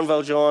 Jean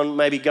Valjean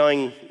maybe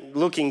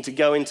looking to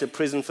go into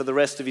prison for the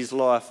rest of his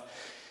life.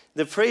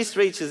 The priest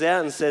reaches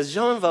out and says,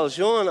 Jean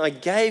Valjean, I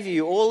gave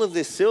you all of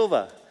this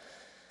silver.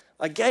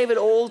 I gave it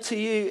all to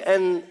you,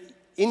 and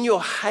in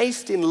your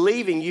haste in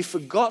leaving, you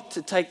forgot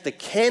to take the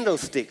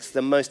candlesticks,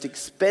 the most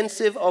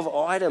expensive of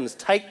items.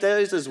 Take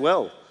those as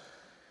well.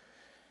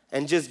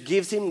 And just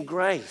gives him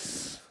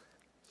grace.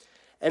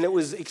 And it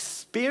was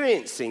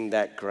experiencing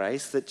that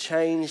grace that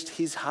changed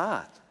his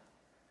heart.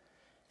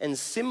 And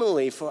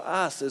similarly for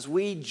us, as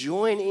we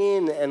join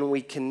in and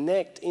we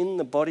connect in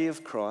the body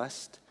of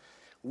Christ,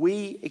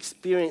 we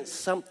experience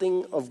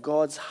something of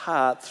God's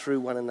heart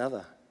through one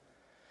another.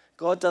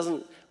 God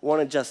doesn't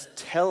want to just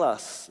tell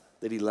us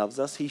that he loves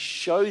us. He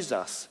shows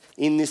us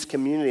in this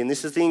community. And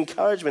this is the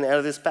encouragement out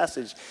of this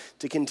passage,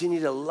 to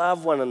continue to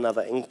love one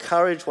another,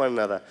 encourage one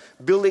another,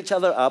 build each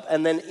other up.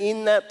 And then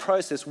in that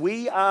process,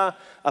 we are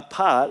a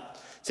part.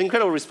 It's an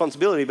incredible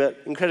responsibility, but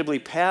incredibly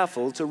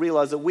powerful to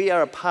realize that we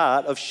are a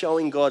part of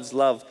showing God's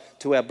love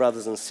to our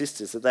brothers and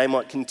sisters, that they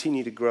might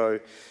continue to grow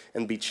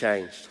and be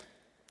changed.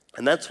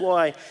 And that's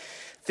why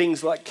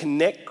things like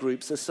connect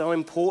groups are so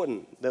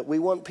important, that we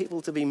want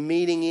people to be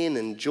meeting in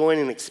and join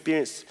and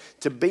experience,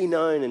 to be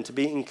known and to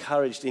be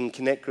encouraged in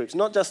connect groups,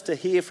 not just to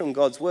hear from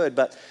God's word,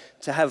 but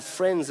to have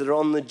friends that are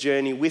on the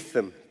journey with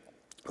them.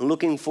 I'm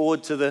looking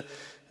forward to the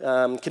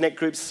connect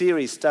group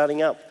series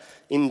starting up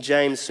in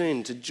James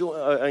soon.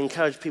 I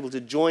encourage people to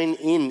join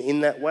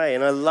in that way.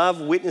 And I love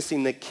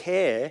witnessing the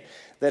care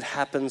that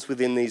happens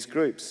within these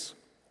groups.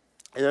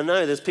 And I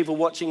know there's people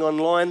watching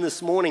online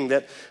this morning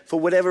that for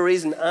whatever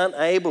reason aren't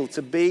able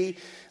to be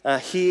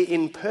here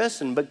in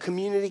person, but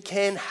community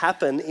can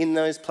happen in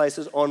those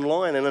places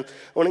online. And I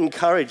want to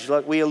encourage,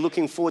 we are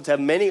looking forward to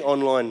have many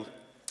online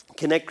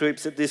connect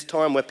groups at this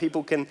time where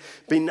people can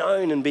be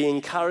known and be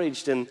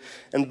encouraged and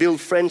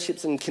build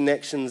friendships and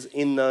connections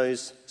in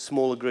those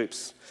smaller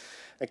groups.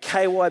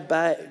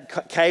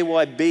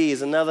 KYB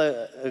is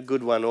another a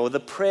good one, or the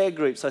prayer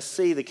groups. I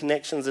see the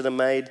connections that are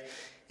made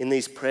in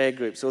these prayer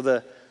groups, or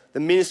the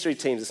ministry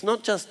teams. It's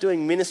not just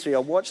doing ministry. I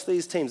watch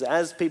these teams.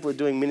 As people are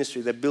doing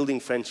ministry, they're building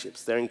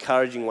friendships. They're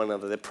encouraging one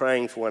another. They're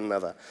praying for one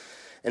another.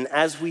 And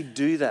as we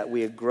do that,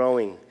 we are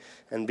growing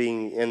and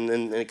being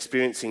and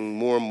experiencing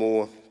more and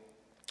more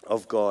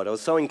of God. I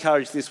was so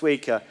encouraged this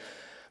week. I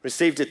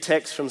received a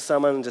text from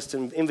someone, just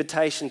an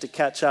invitation to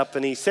catch up,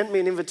 and he sent me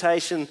an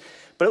invitation,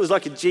 but it was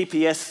like a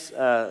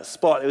GPS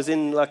spot. It was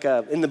in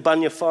in the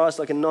Bunya Forest,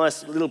 like a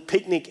nice little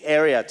picnic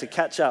area to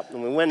catch up.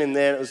 And we went in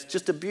there. And it was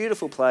just a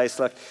beautiful place.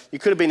 Like you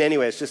could have been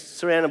anywhere. It's just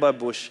surrounded by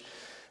bush.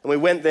 And we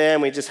went there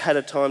and we just had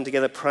a time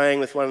together praying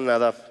with one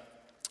another.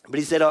 But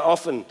he said, I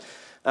often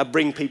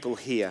bring people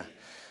here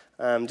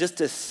just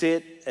to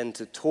sit and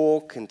to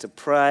talk and to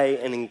pray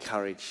and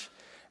encourage.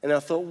 And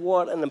I thought,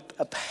 what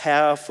a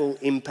powerful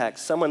impact.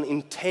 Someone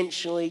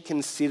intentionally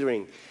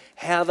considering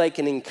how they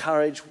can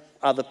encourage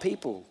other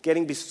people,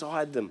 getting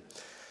beside them.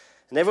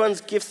 And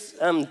everyone's gifts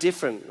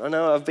different. I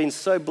know I've been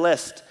so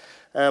blessed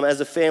as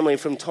a family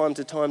from time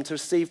to time to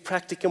receive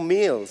practical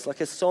meals,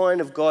 like a sign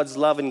of God's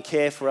love and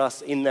care for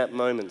us in that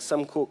moment.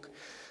 Some cook,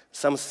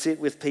 some sit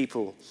with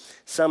people,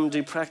 some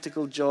do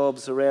practical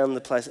jobs around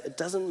the place. It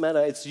doesn't matter.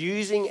 It's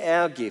using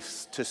our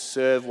gifts to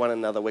serve one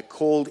another. We're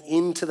called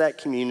into that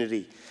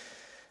community.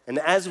 And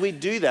as we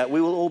do that, we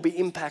will all be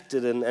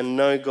impacted and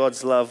know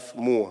God's love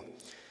more.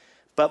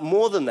 But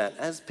more than that,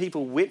 as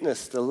people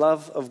witness the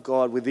love of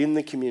God within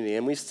the community,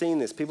 and we've seen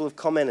this, people have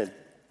commented,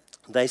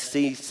 they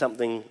see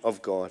something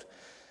of God.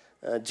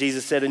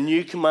 Jesus said, a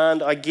new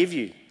command I give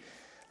you.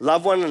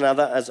 Love one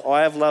another as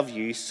I have loved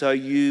you, so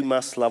you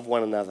must love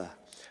one another.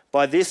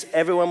 By this,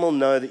 everyone will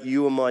know that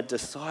you are my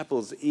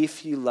disciples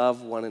if you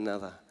love one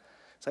another.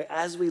 So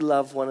as we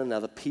love one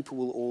another, people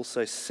will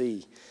also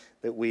see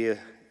that we are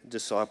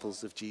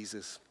disciples of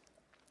Jesus.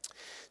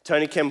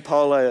 Tony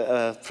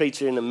Campolo, a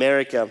preacher in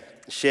America,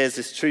 shares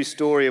this true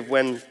story of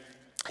when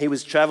he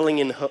was traveling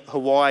in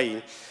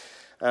Hawaii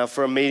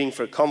for a meeting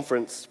for a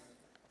conference.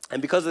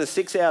 And because of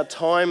the 6-hour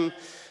time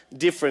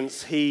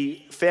difference,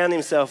 he found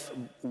himself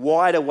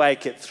wide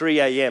awake at 3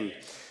 a.m.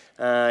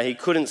 He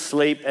couldn't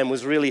sleep and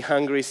was really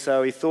hungry,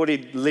 so he thought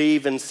he'd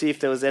leave and see if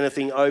there was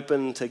anything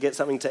open to get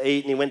something to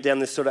eat. And he went down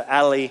this sort of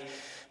alley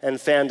and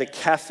found a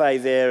cafe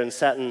there and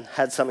sat and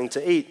had something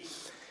to eat.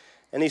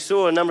 And he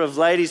saw a number of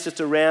ladies just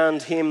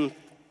around him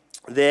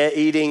there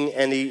eating,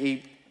 and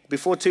he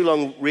before too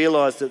long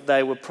realised that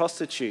they were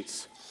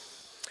prostitutes.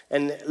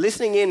 And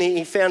listening in,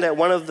 he found out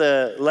one of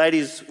the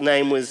ladies'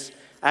 name was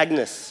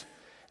Agnes.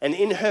 And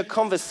in her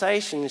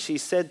conversation, she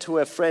said to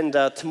her friend,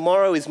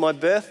 tomorrow is my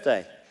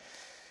birthday.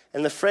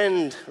 And the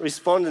friend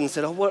responded and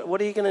said,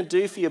 what are you going to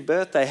do for your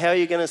birthday? How are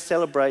you going to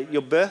celebrate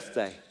your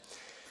birthday?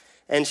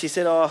 And she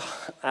said,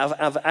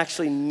 I've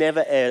actually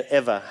never,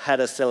 ever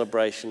had a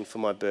celebration for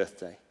my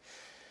birthday.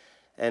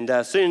 And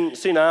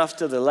soon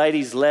after, the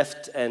ladies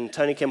left and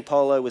Tony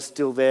Campolo was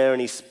still there,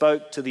 and he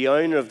spoke to the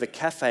owner of the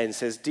cafe and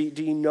says, do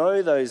you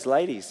know those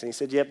ladies? And he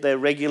said, yep, they're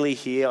regularly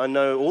here. I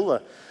know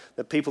all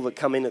the people that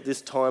come in at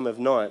this time of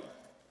night.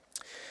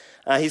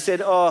 He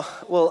said,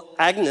 well,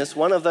 Agnes,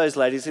 one of those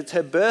ladies, it's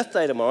her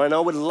birthday tomorrow and I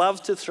would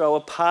love to throw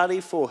a party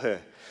for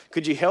her.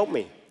 Could you help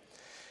me?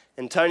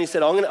 And Tony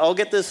said, I'll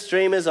get the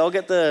streamers, I'll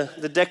get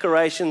the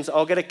decorations,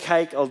 I'll get a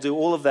cake, I'll do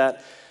all of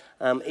that.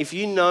 If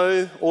you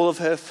know all of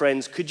her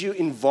friends, could you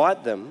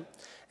invite them?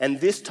 And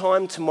this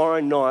time tomorrow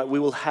night, we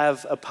will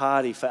have a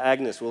party for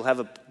Agnes. We'll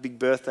have a big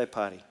birthday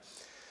party.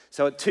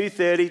 So at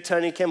 2:30,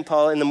 Tony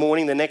Campolo, in the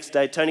morning the next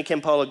day, Tony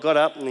Campolo got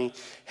up and he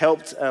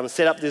helped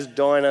set up this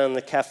diner and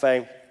the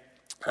cafe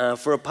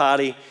for a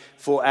party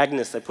for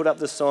Agnes. They put up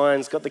the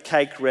signs, got the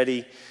cake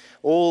ready.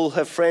 All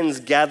her friends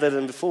gathered,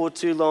 and before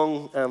too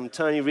long,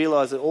 Tony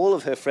realised that all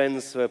of her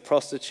friends were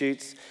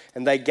prostitutes,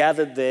 and they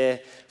gathered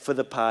there for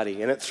the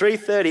party. And at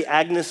 3:30,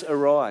 Agnes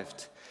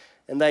arrived.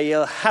 And they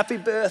yelled, "Happy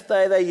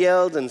birthday," they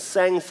yelled and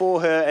sang for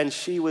her, and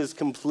she was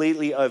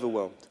completely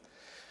overwhelmed.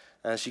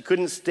 She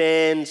couldn't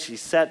stand, she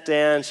sat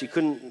down, she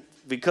couldn't,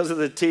 because of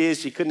the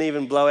tears, she couldn't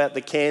even blow out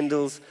the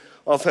candles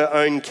of her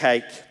own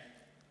cake.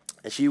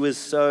 And she was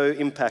so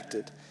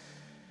impacted.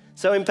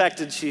 So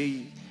impacted,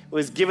 she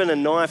was given a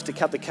knife to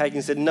cut the cake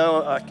and said,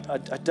 "No,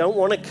 I don't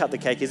want to cut the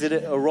cake. Is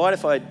it all right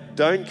if I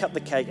don't cut the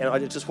cake and I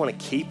just want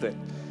to keep it?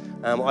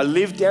 I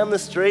live down the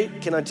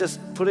street. Can I just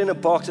put it in a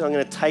box and I'm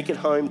going to take it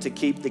home to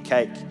keep the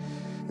cake?"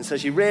 And so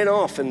she ran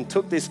off and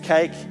took this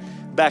cake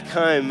back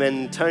home,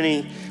 and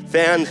Tony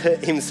found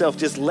himself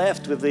just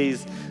left with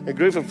a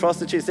group of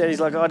prostitutes there. He's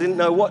like, "I didn't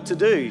know what to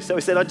do." So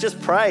he said, "I just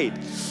prayed."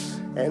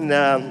 And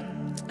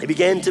he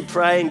began to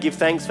pray and give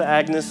thanks for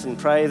Agnes and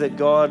pray that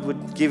God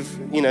would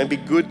be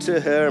good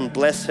to her and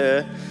bless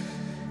her.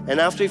 And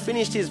after he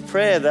finished his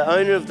prayer, the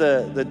owner of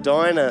the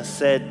diner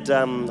said,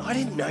 "I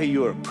didn't know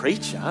you were a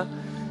preacher."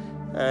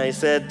 He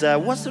said,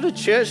 "What sort of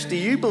church do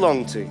you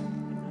belong to?"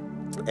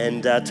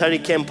 And Tony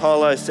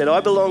Campolo said,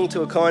 "I belong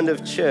to a kind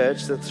of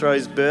church that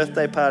throws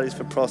birthday parties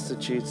for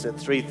prostitutes at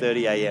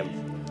 3:30 a.m.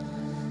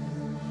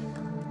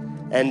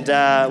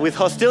 And with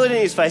hostility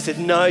in his face, said,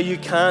 "No, you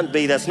can't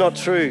be. That's not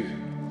true."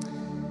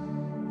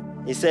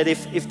 He said,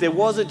 if there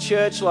was a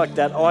church like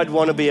that, I'd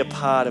want to be a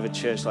part of a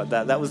church like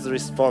that. That was the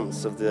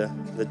response of the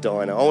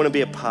diner. "I want to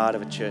be a part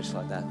of a church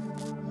like that."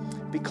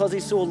 Because he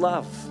saw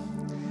love.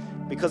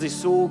 Because he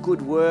saw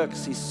good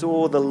works. He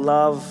saw the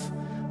love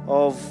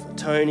of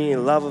Tony,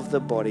 the love of the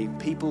body.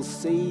 People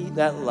see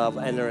that love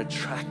and are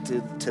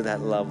attracted to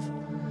that love.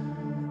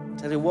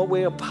 Tell you what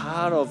we're a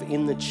part of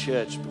in the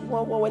church,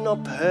 while we're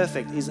not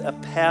perfect, is a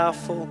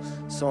powerful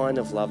sign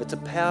of love. It's a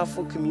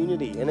powerful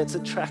community, and it's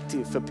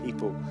attractive for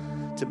people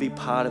to be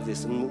part of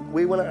this. And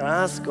we want to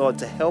ask God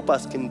to help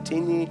us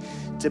continue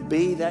to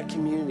be that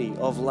community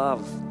of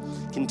love,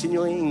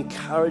 continually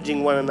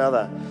encouraging one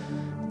another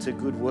to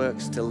good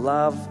works, to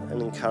love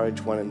and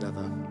encourage one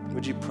another.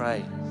 Would you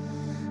pray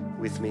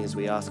with me as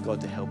we ask God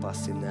to help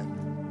us in that?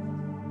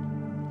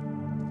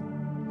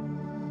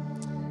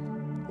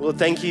 Lord,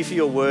 thank you for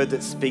your word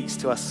that speaks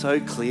to us so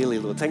clearly,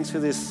 Lord. Thanks for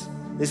this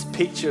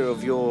picture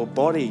of your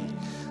body,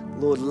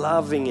 Lord,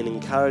 loving and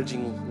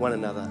encouraging one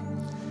another.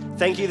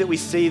 Thank you that we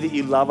see that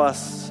you love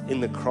us in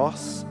the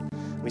cross.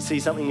 We see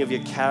something of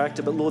your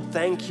character, but Lord,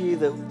 thank you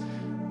that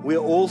we're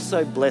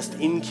also blessed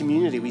in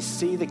community. We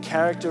see the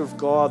character of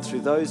God through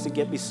those that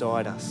get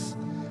beside us,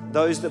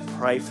 those that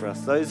pray for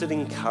us, those that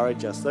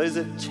encourage us, those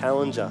that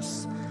challenge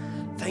us.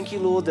 Thank you,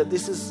 Lord, that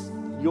this is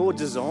your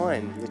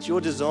design. It's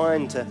your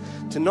design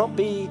to not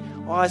be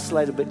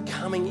isolated, but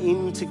coming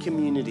into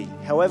community.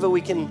 However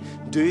we can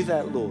do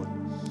that, Lord,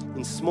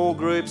 in small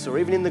groups or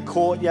even in the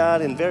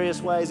courtyard in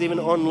various ways, even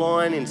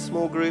online in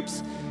small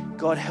groups.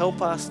 God,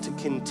 help us to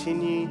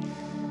continue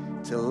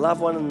to love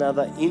one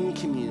another in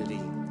community,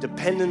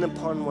 dependent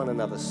upon one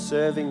another,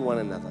 serving one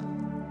another.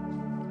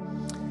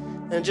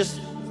 And I just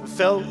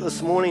felt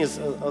this morning as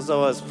I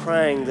was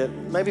praying that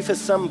maybe for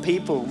some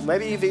people,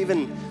 maybe you've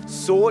even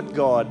sought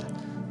God,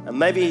 and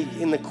maybe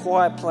in the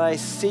quiet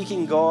place,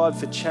 seeking God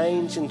for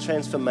change and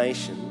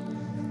transformation.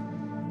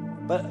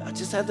 But I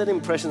just had that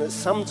impression that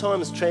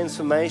sometimes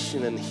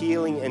transformation and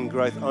healing and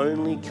growth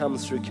only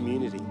comes through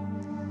community.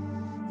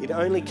 It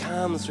only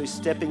comes through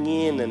stepping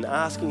in and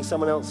asking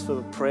someone else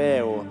for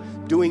prayer, or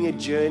doing a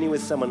journey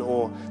with someone,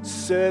 or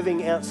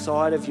serving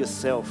outside of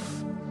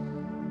yourself.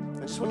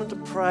 I just wanted to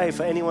pray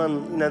for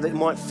anyone that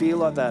might feel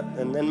like that,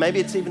 and maybe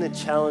it's even a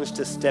challenge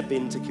to step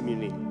into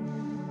community.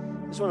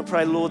 I just want to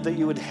pray, Lord, that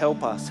you would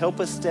help us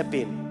step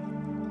in.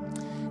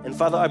 And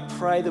Father, I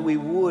pray that we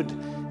would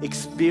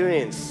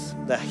experience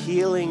the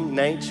healing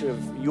nature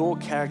of your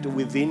character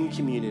within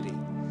community.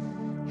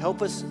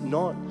 Help us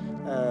not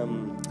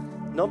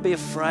be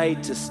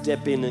afraid to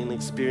step in and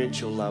experience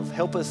your love.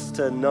 Help us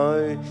to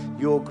know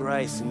your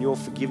grace and your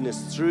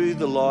forgiveness through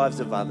the lives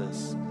of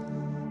others.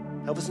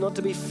 Help us not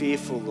to be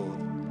fearful, Lord.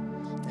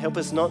 Help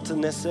us not to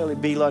necessarily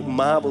be like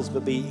marbles,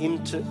 but be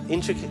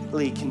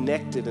intricately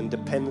connected and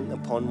dependent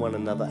upon one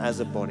another as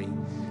a body.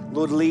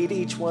 Lord, lead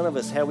each one of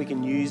us how we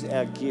can use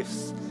our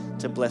gifts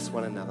to bless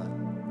one another.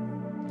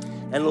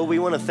 And Lord, we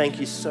want to thank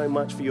you so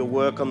much for your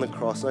work on the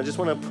cross. And I just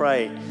want to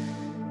pray,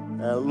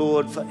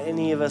 Lord, for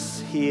any of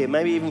us here,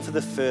 maybe even for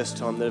the first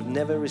time, that have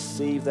never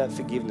received that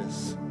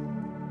forgiveness,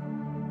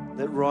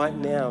 that right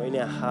now in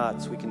our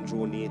hearts we can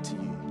draw near to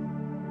you.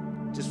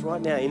 Just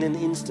right now, in an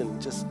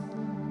instant,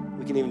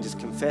 we can even just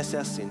confess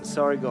our sins.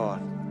 Sorry,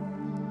 God,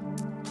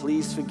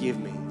 please forgive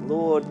me.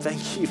 Lord,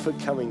 thank you for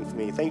coming for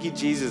me. Thank you,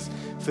 Jesus,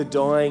 for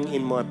dying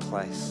in my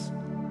place.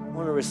 I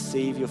want to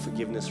receive your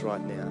forgiveness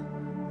right now.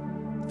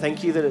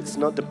 Thank you that it's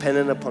not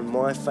dependent upon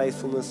my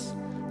faithfulness.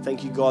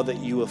 Thank you, God, that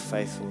you are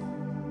faithful.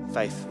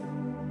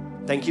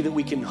 Thank you that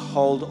we can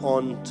hold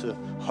on to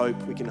hope.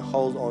 We can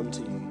hold on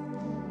to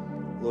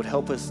you. Lord,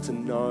 help us to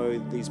know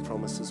these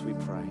promises, we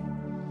pray.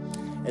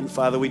 And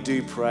Father, we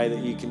do pray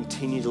that you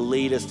continue to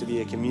lead us to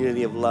be a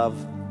community of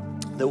love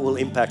that will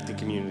impact the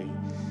community,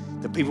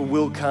 That people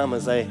will come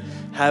as they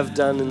have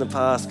done in the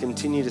past,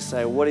 continue to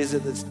say, what is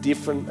it that's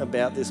different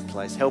about this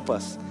place? Help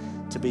us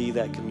to be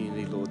that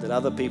community, Lord, that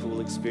other people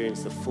will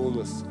experience the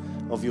fullness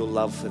of your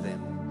love for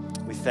them.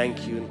 We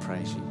thank you and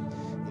praise you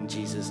in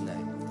Jesus'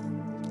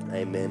 name.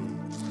 Amen.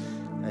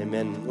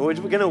 Amen. We're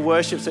going to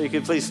worship, so you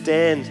could please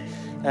stand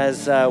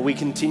as we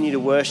continue to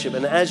worship.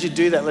 And as you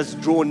do that, let's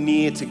draw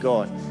near to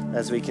God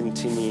as we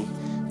continue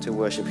to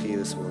worship here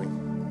this morning.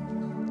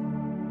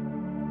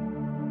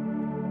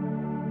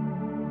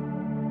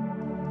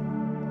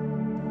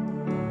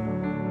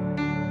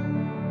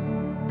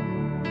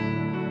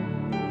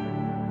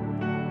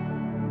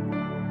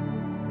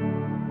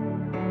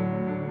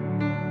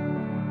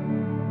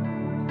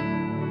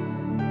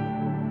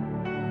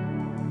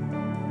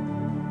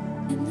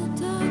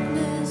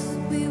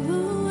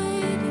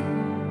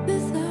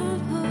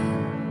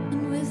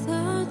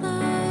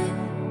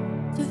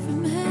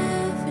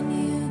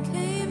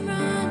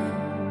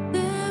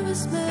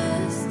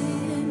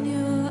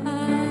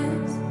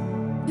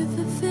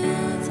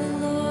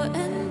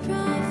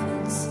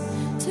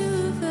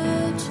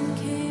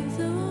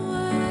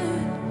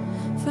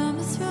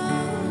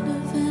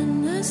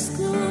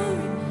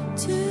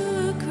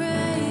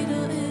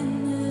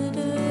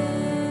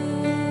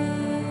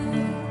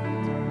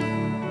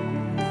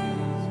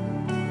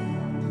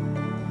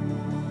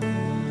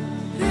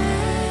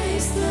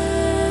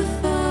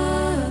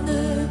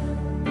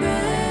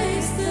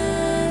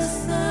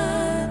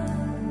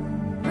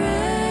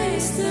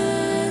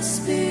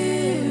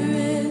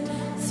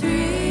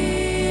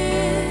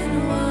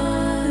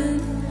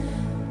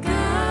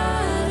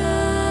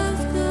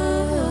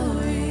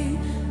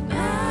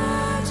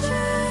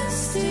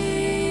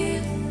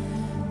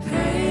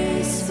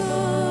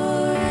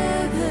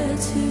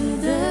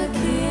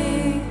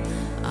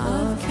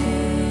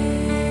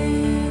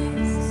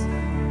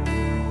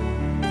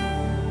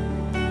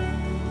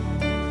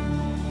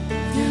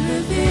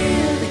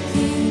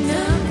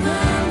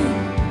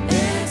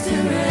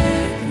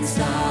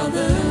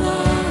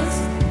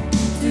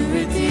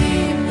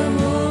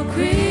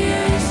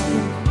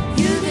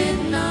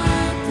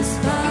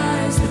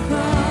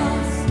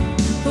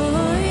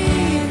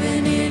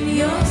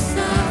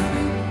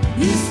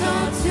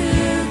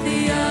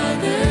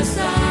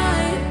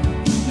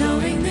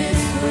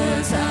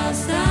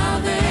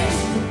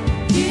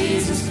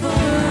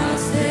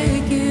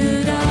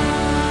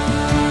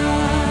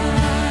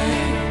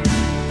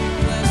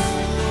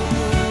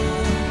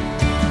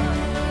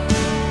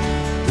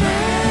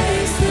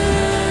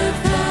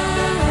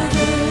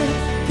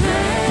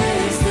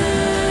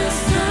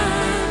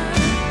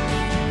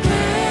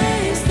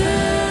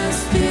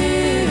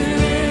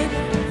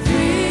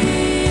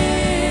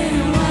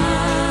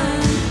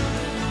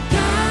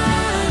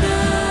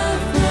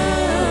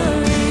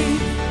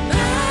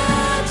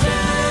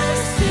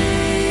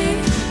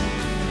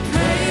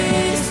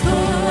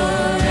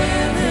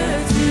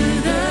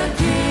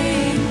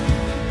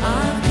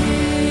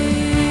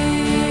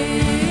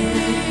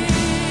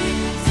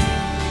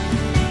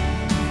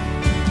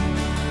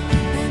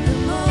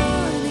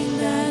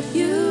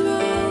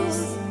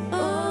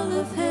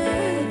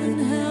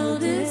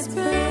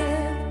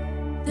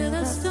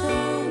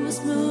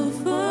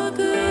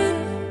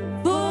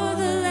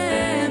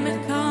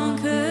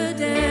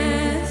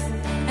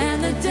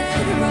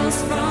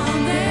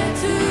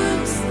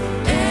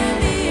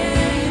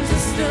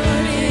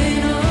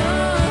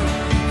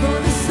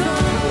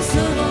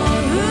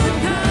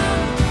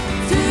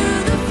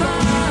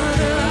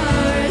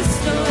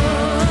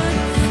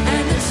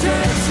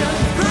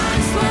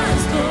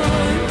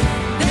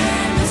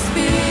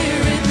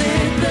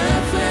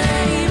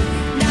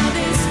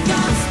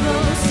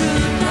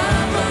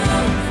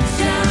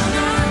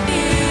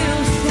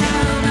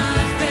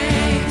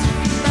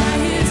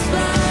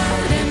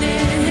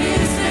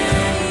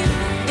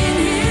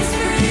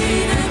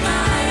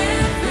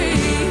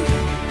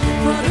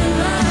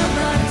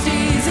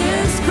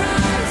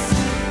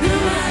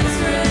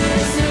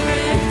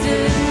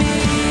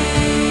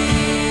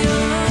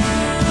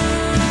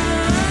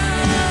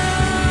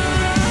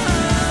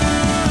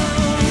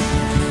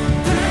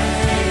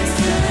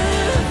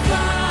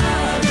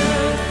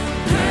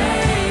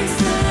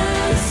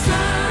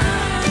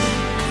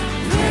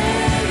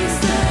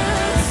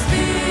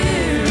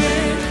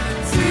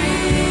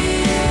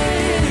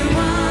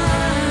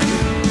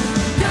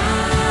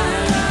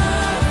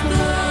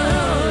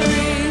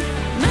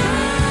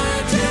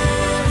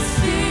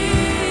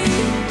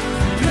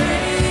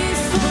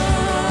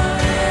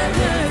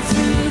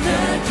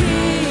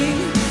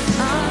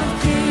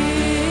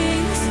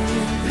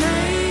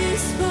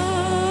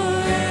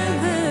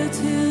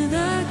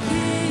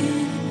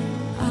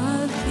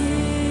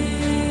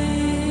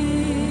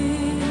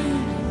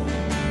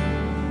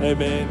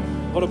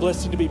 Amen. What a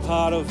blessing to be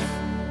part of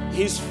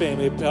His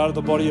family, part of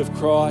the body of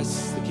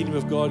Christ, the kingdom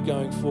of God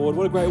going forward.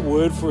 What a great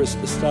word for us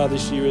at the start of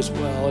this year as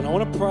well. And I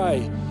want to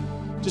pray,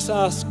 just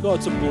ask God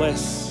to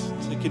bless,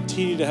 to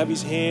continue to have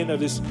His hand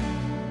of this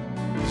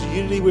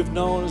unity we've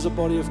known as a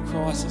body of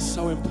Christ is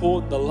so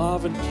important. The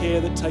love and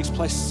care that takes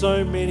place,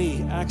 so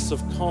many acts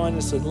of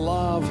kindness and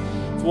love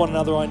for one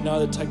another I know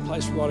that take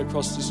place right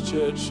across this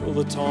church all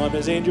the time.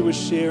 As Andrew was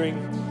sharing,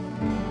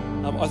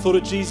 I thought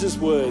of Jesus'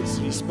 words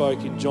he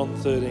spoke in John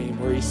 13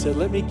 where he said,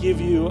 let me give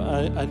you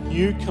a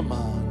new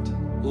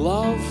command.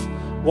 Love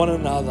one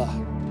another.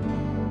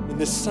 In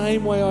the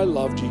same way I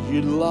loved you,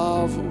 you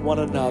love one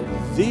another.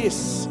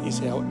 This is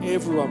how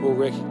everyone will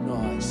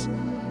recognize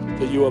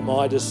that you are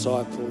my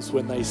disciples,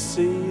 when they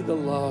see the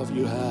love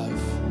you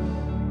have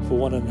for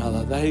one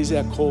another. That is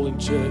our calling,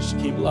 church, to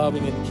keep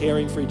loving and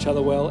caring for each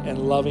other well, and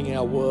loving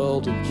our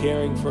world and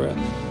caring for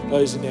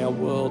those in our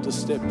world to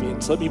step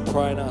in. So let me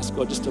pray and ask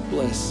God just to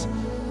bless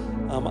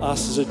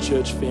us as a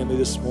church family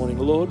this morning.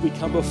 Lord, we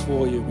come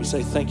before you. We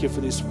say thank you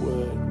for this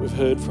word we've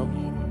heard from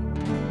you.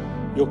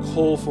 Your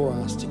call for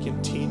us to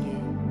continue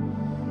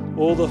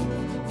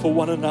for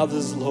one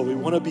another's, Lord. We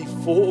want to be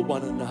for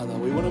one another.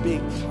 We want to be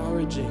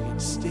encouraging and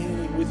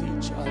standing with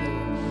each other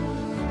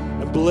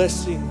and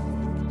blessing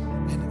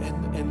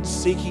and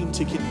seeking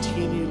to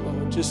continue,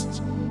 Lord,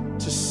 just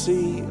to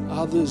see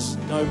others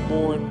know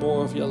more and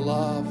more of your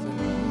love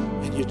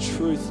and your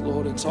truth,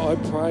 Lord. And so I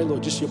pray,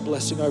 Lord, just your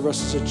blessing over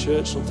us as a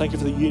church. Lord, thank you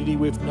for the unity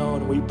we've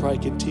known, and we pray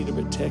continue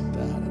to protect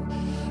that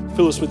and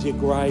fill us with your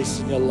grace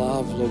and your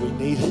love, Lord. We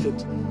need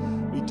it.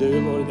 We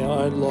do, Lord, in our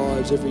own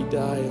lives every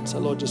day. And so,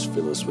 Lord, just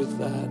fill us with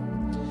that.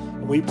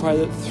 And we pray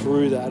that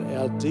through that,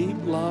 our deep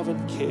love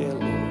and care,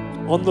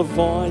 Lord, on the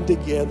vine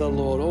together,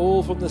 Lord,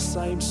 all from the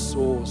same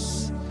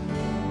source,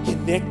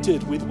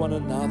 connected with one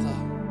another,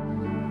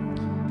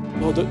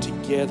 Lord, that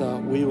together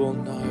we will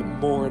know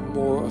more and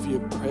more of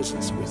your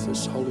presence with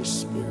us, Holy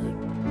Spirit.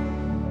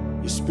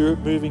 Your Spirit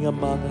moving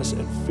among us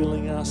and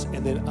filling us,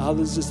 and then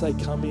others as they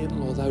come in,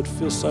 Lord, they would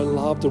feel so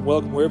loved and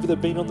welcome wherever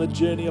they've been on the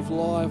journey of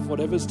life,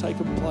 whatever's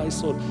taken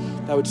place, Lord,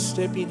 they would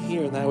step in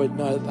here and they would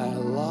know that they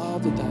are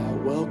loved, that they are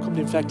welcomed.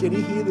 In fact, any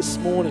here this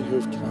morning who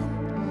have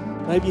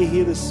come, maybe you're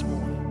here this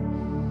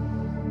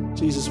morning,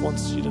 Jesus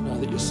wants you to know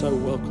that you're so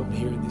welcome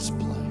here in this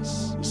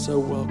place. You're so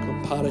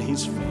welcome, part of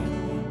his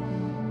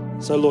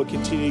family. So, Lord,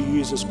 continue to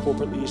use us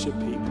corporately as your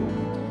people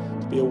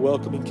to be a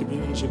welcoming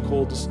community as you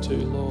called us to,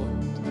 Lord.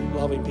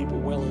 Loving people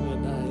well in your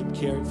name,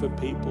 caring for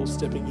people,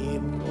 stepping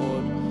in,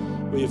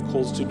 Lord, where you've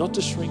called us to, not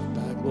to shrink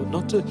back, Lord,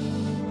 not to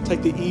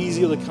take the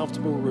easy or the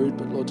comfortable route,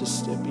 but Lord, to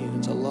step in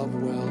and to love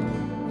well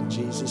in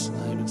Jesus'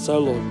 name. And so,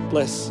 Lord,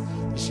 bless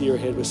this year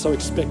ahead. We're so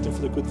expectant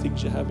for the good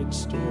things you have in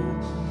store.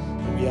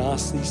 And we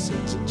ask these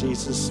things in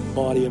Jesus'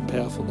 mighty and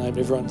powerful name.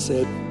 Everyone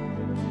said,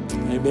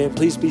 amen.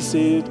 Please be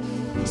seated.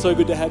 So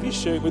good to have you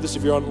sharing with us.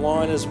 If you're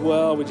online as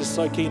well, we're just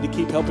so keen to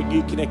keep helping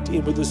you connect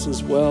in with us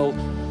as well.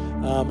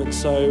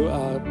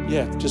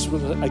 Just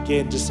want to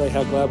again just say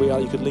how glad we are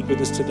you could link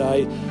with us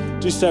today.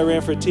 Do stay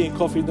around for a tea and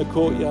coffee in the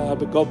courtyard,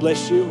 but God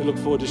bless you. We look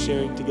forward to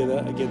sharing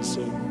together again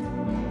soon.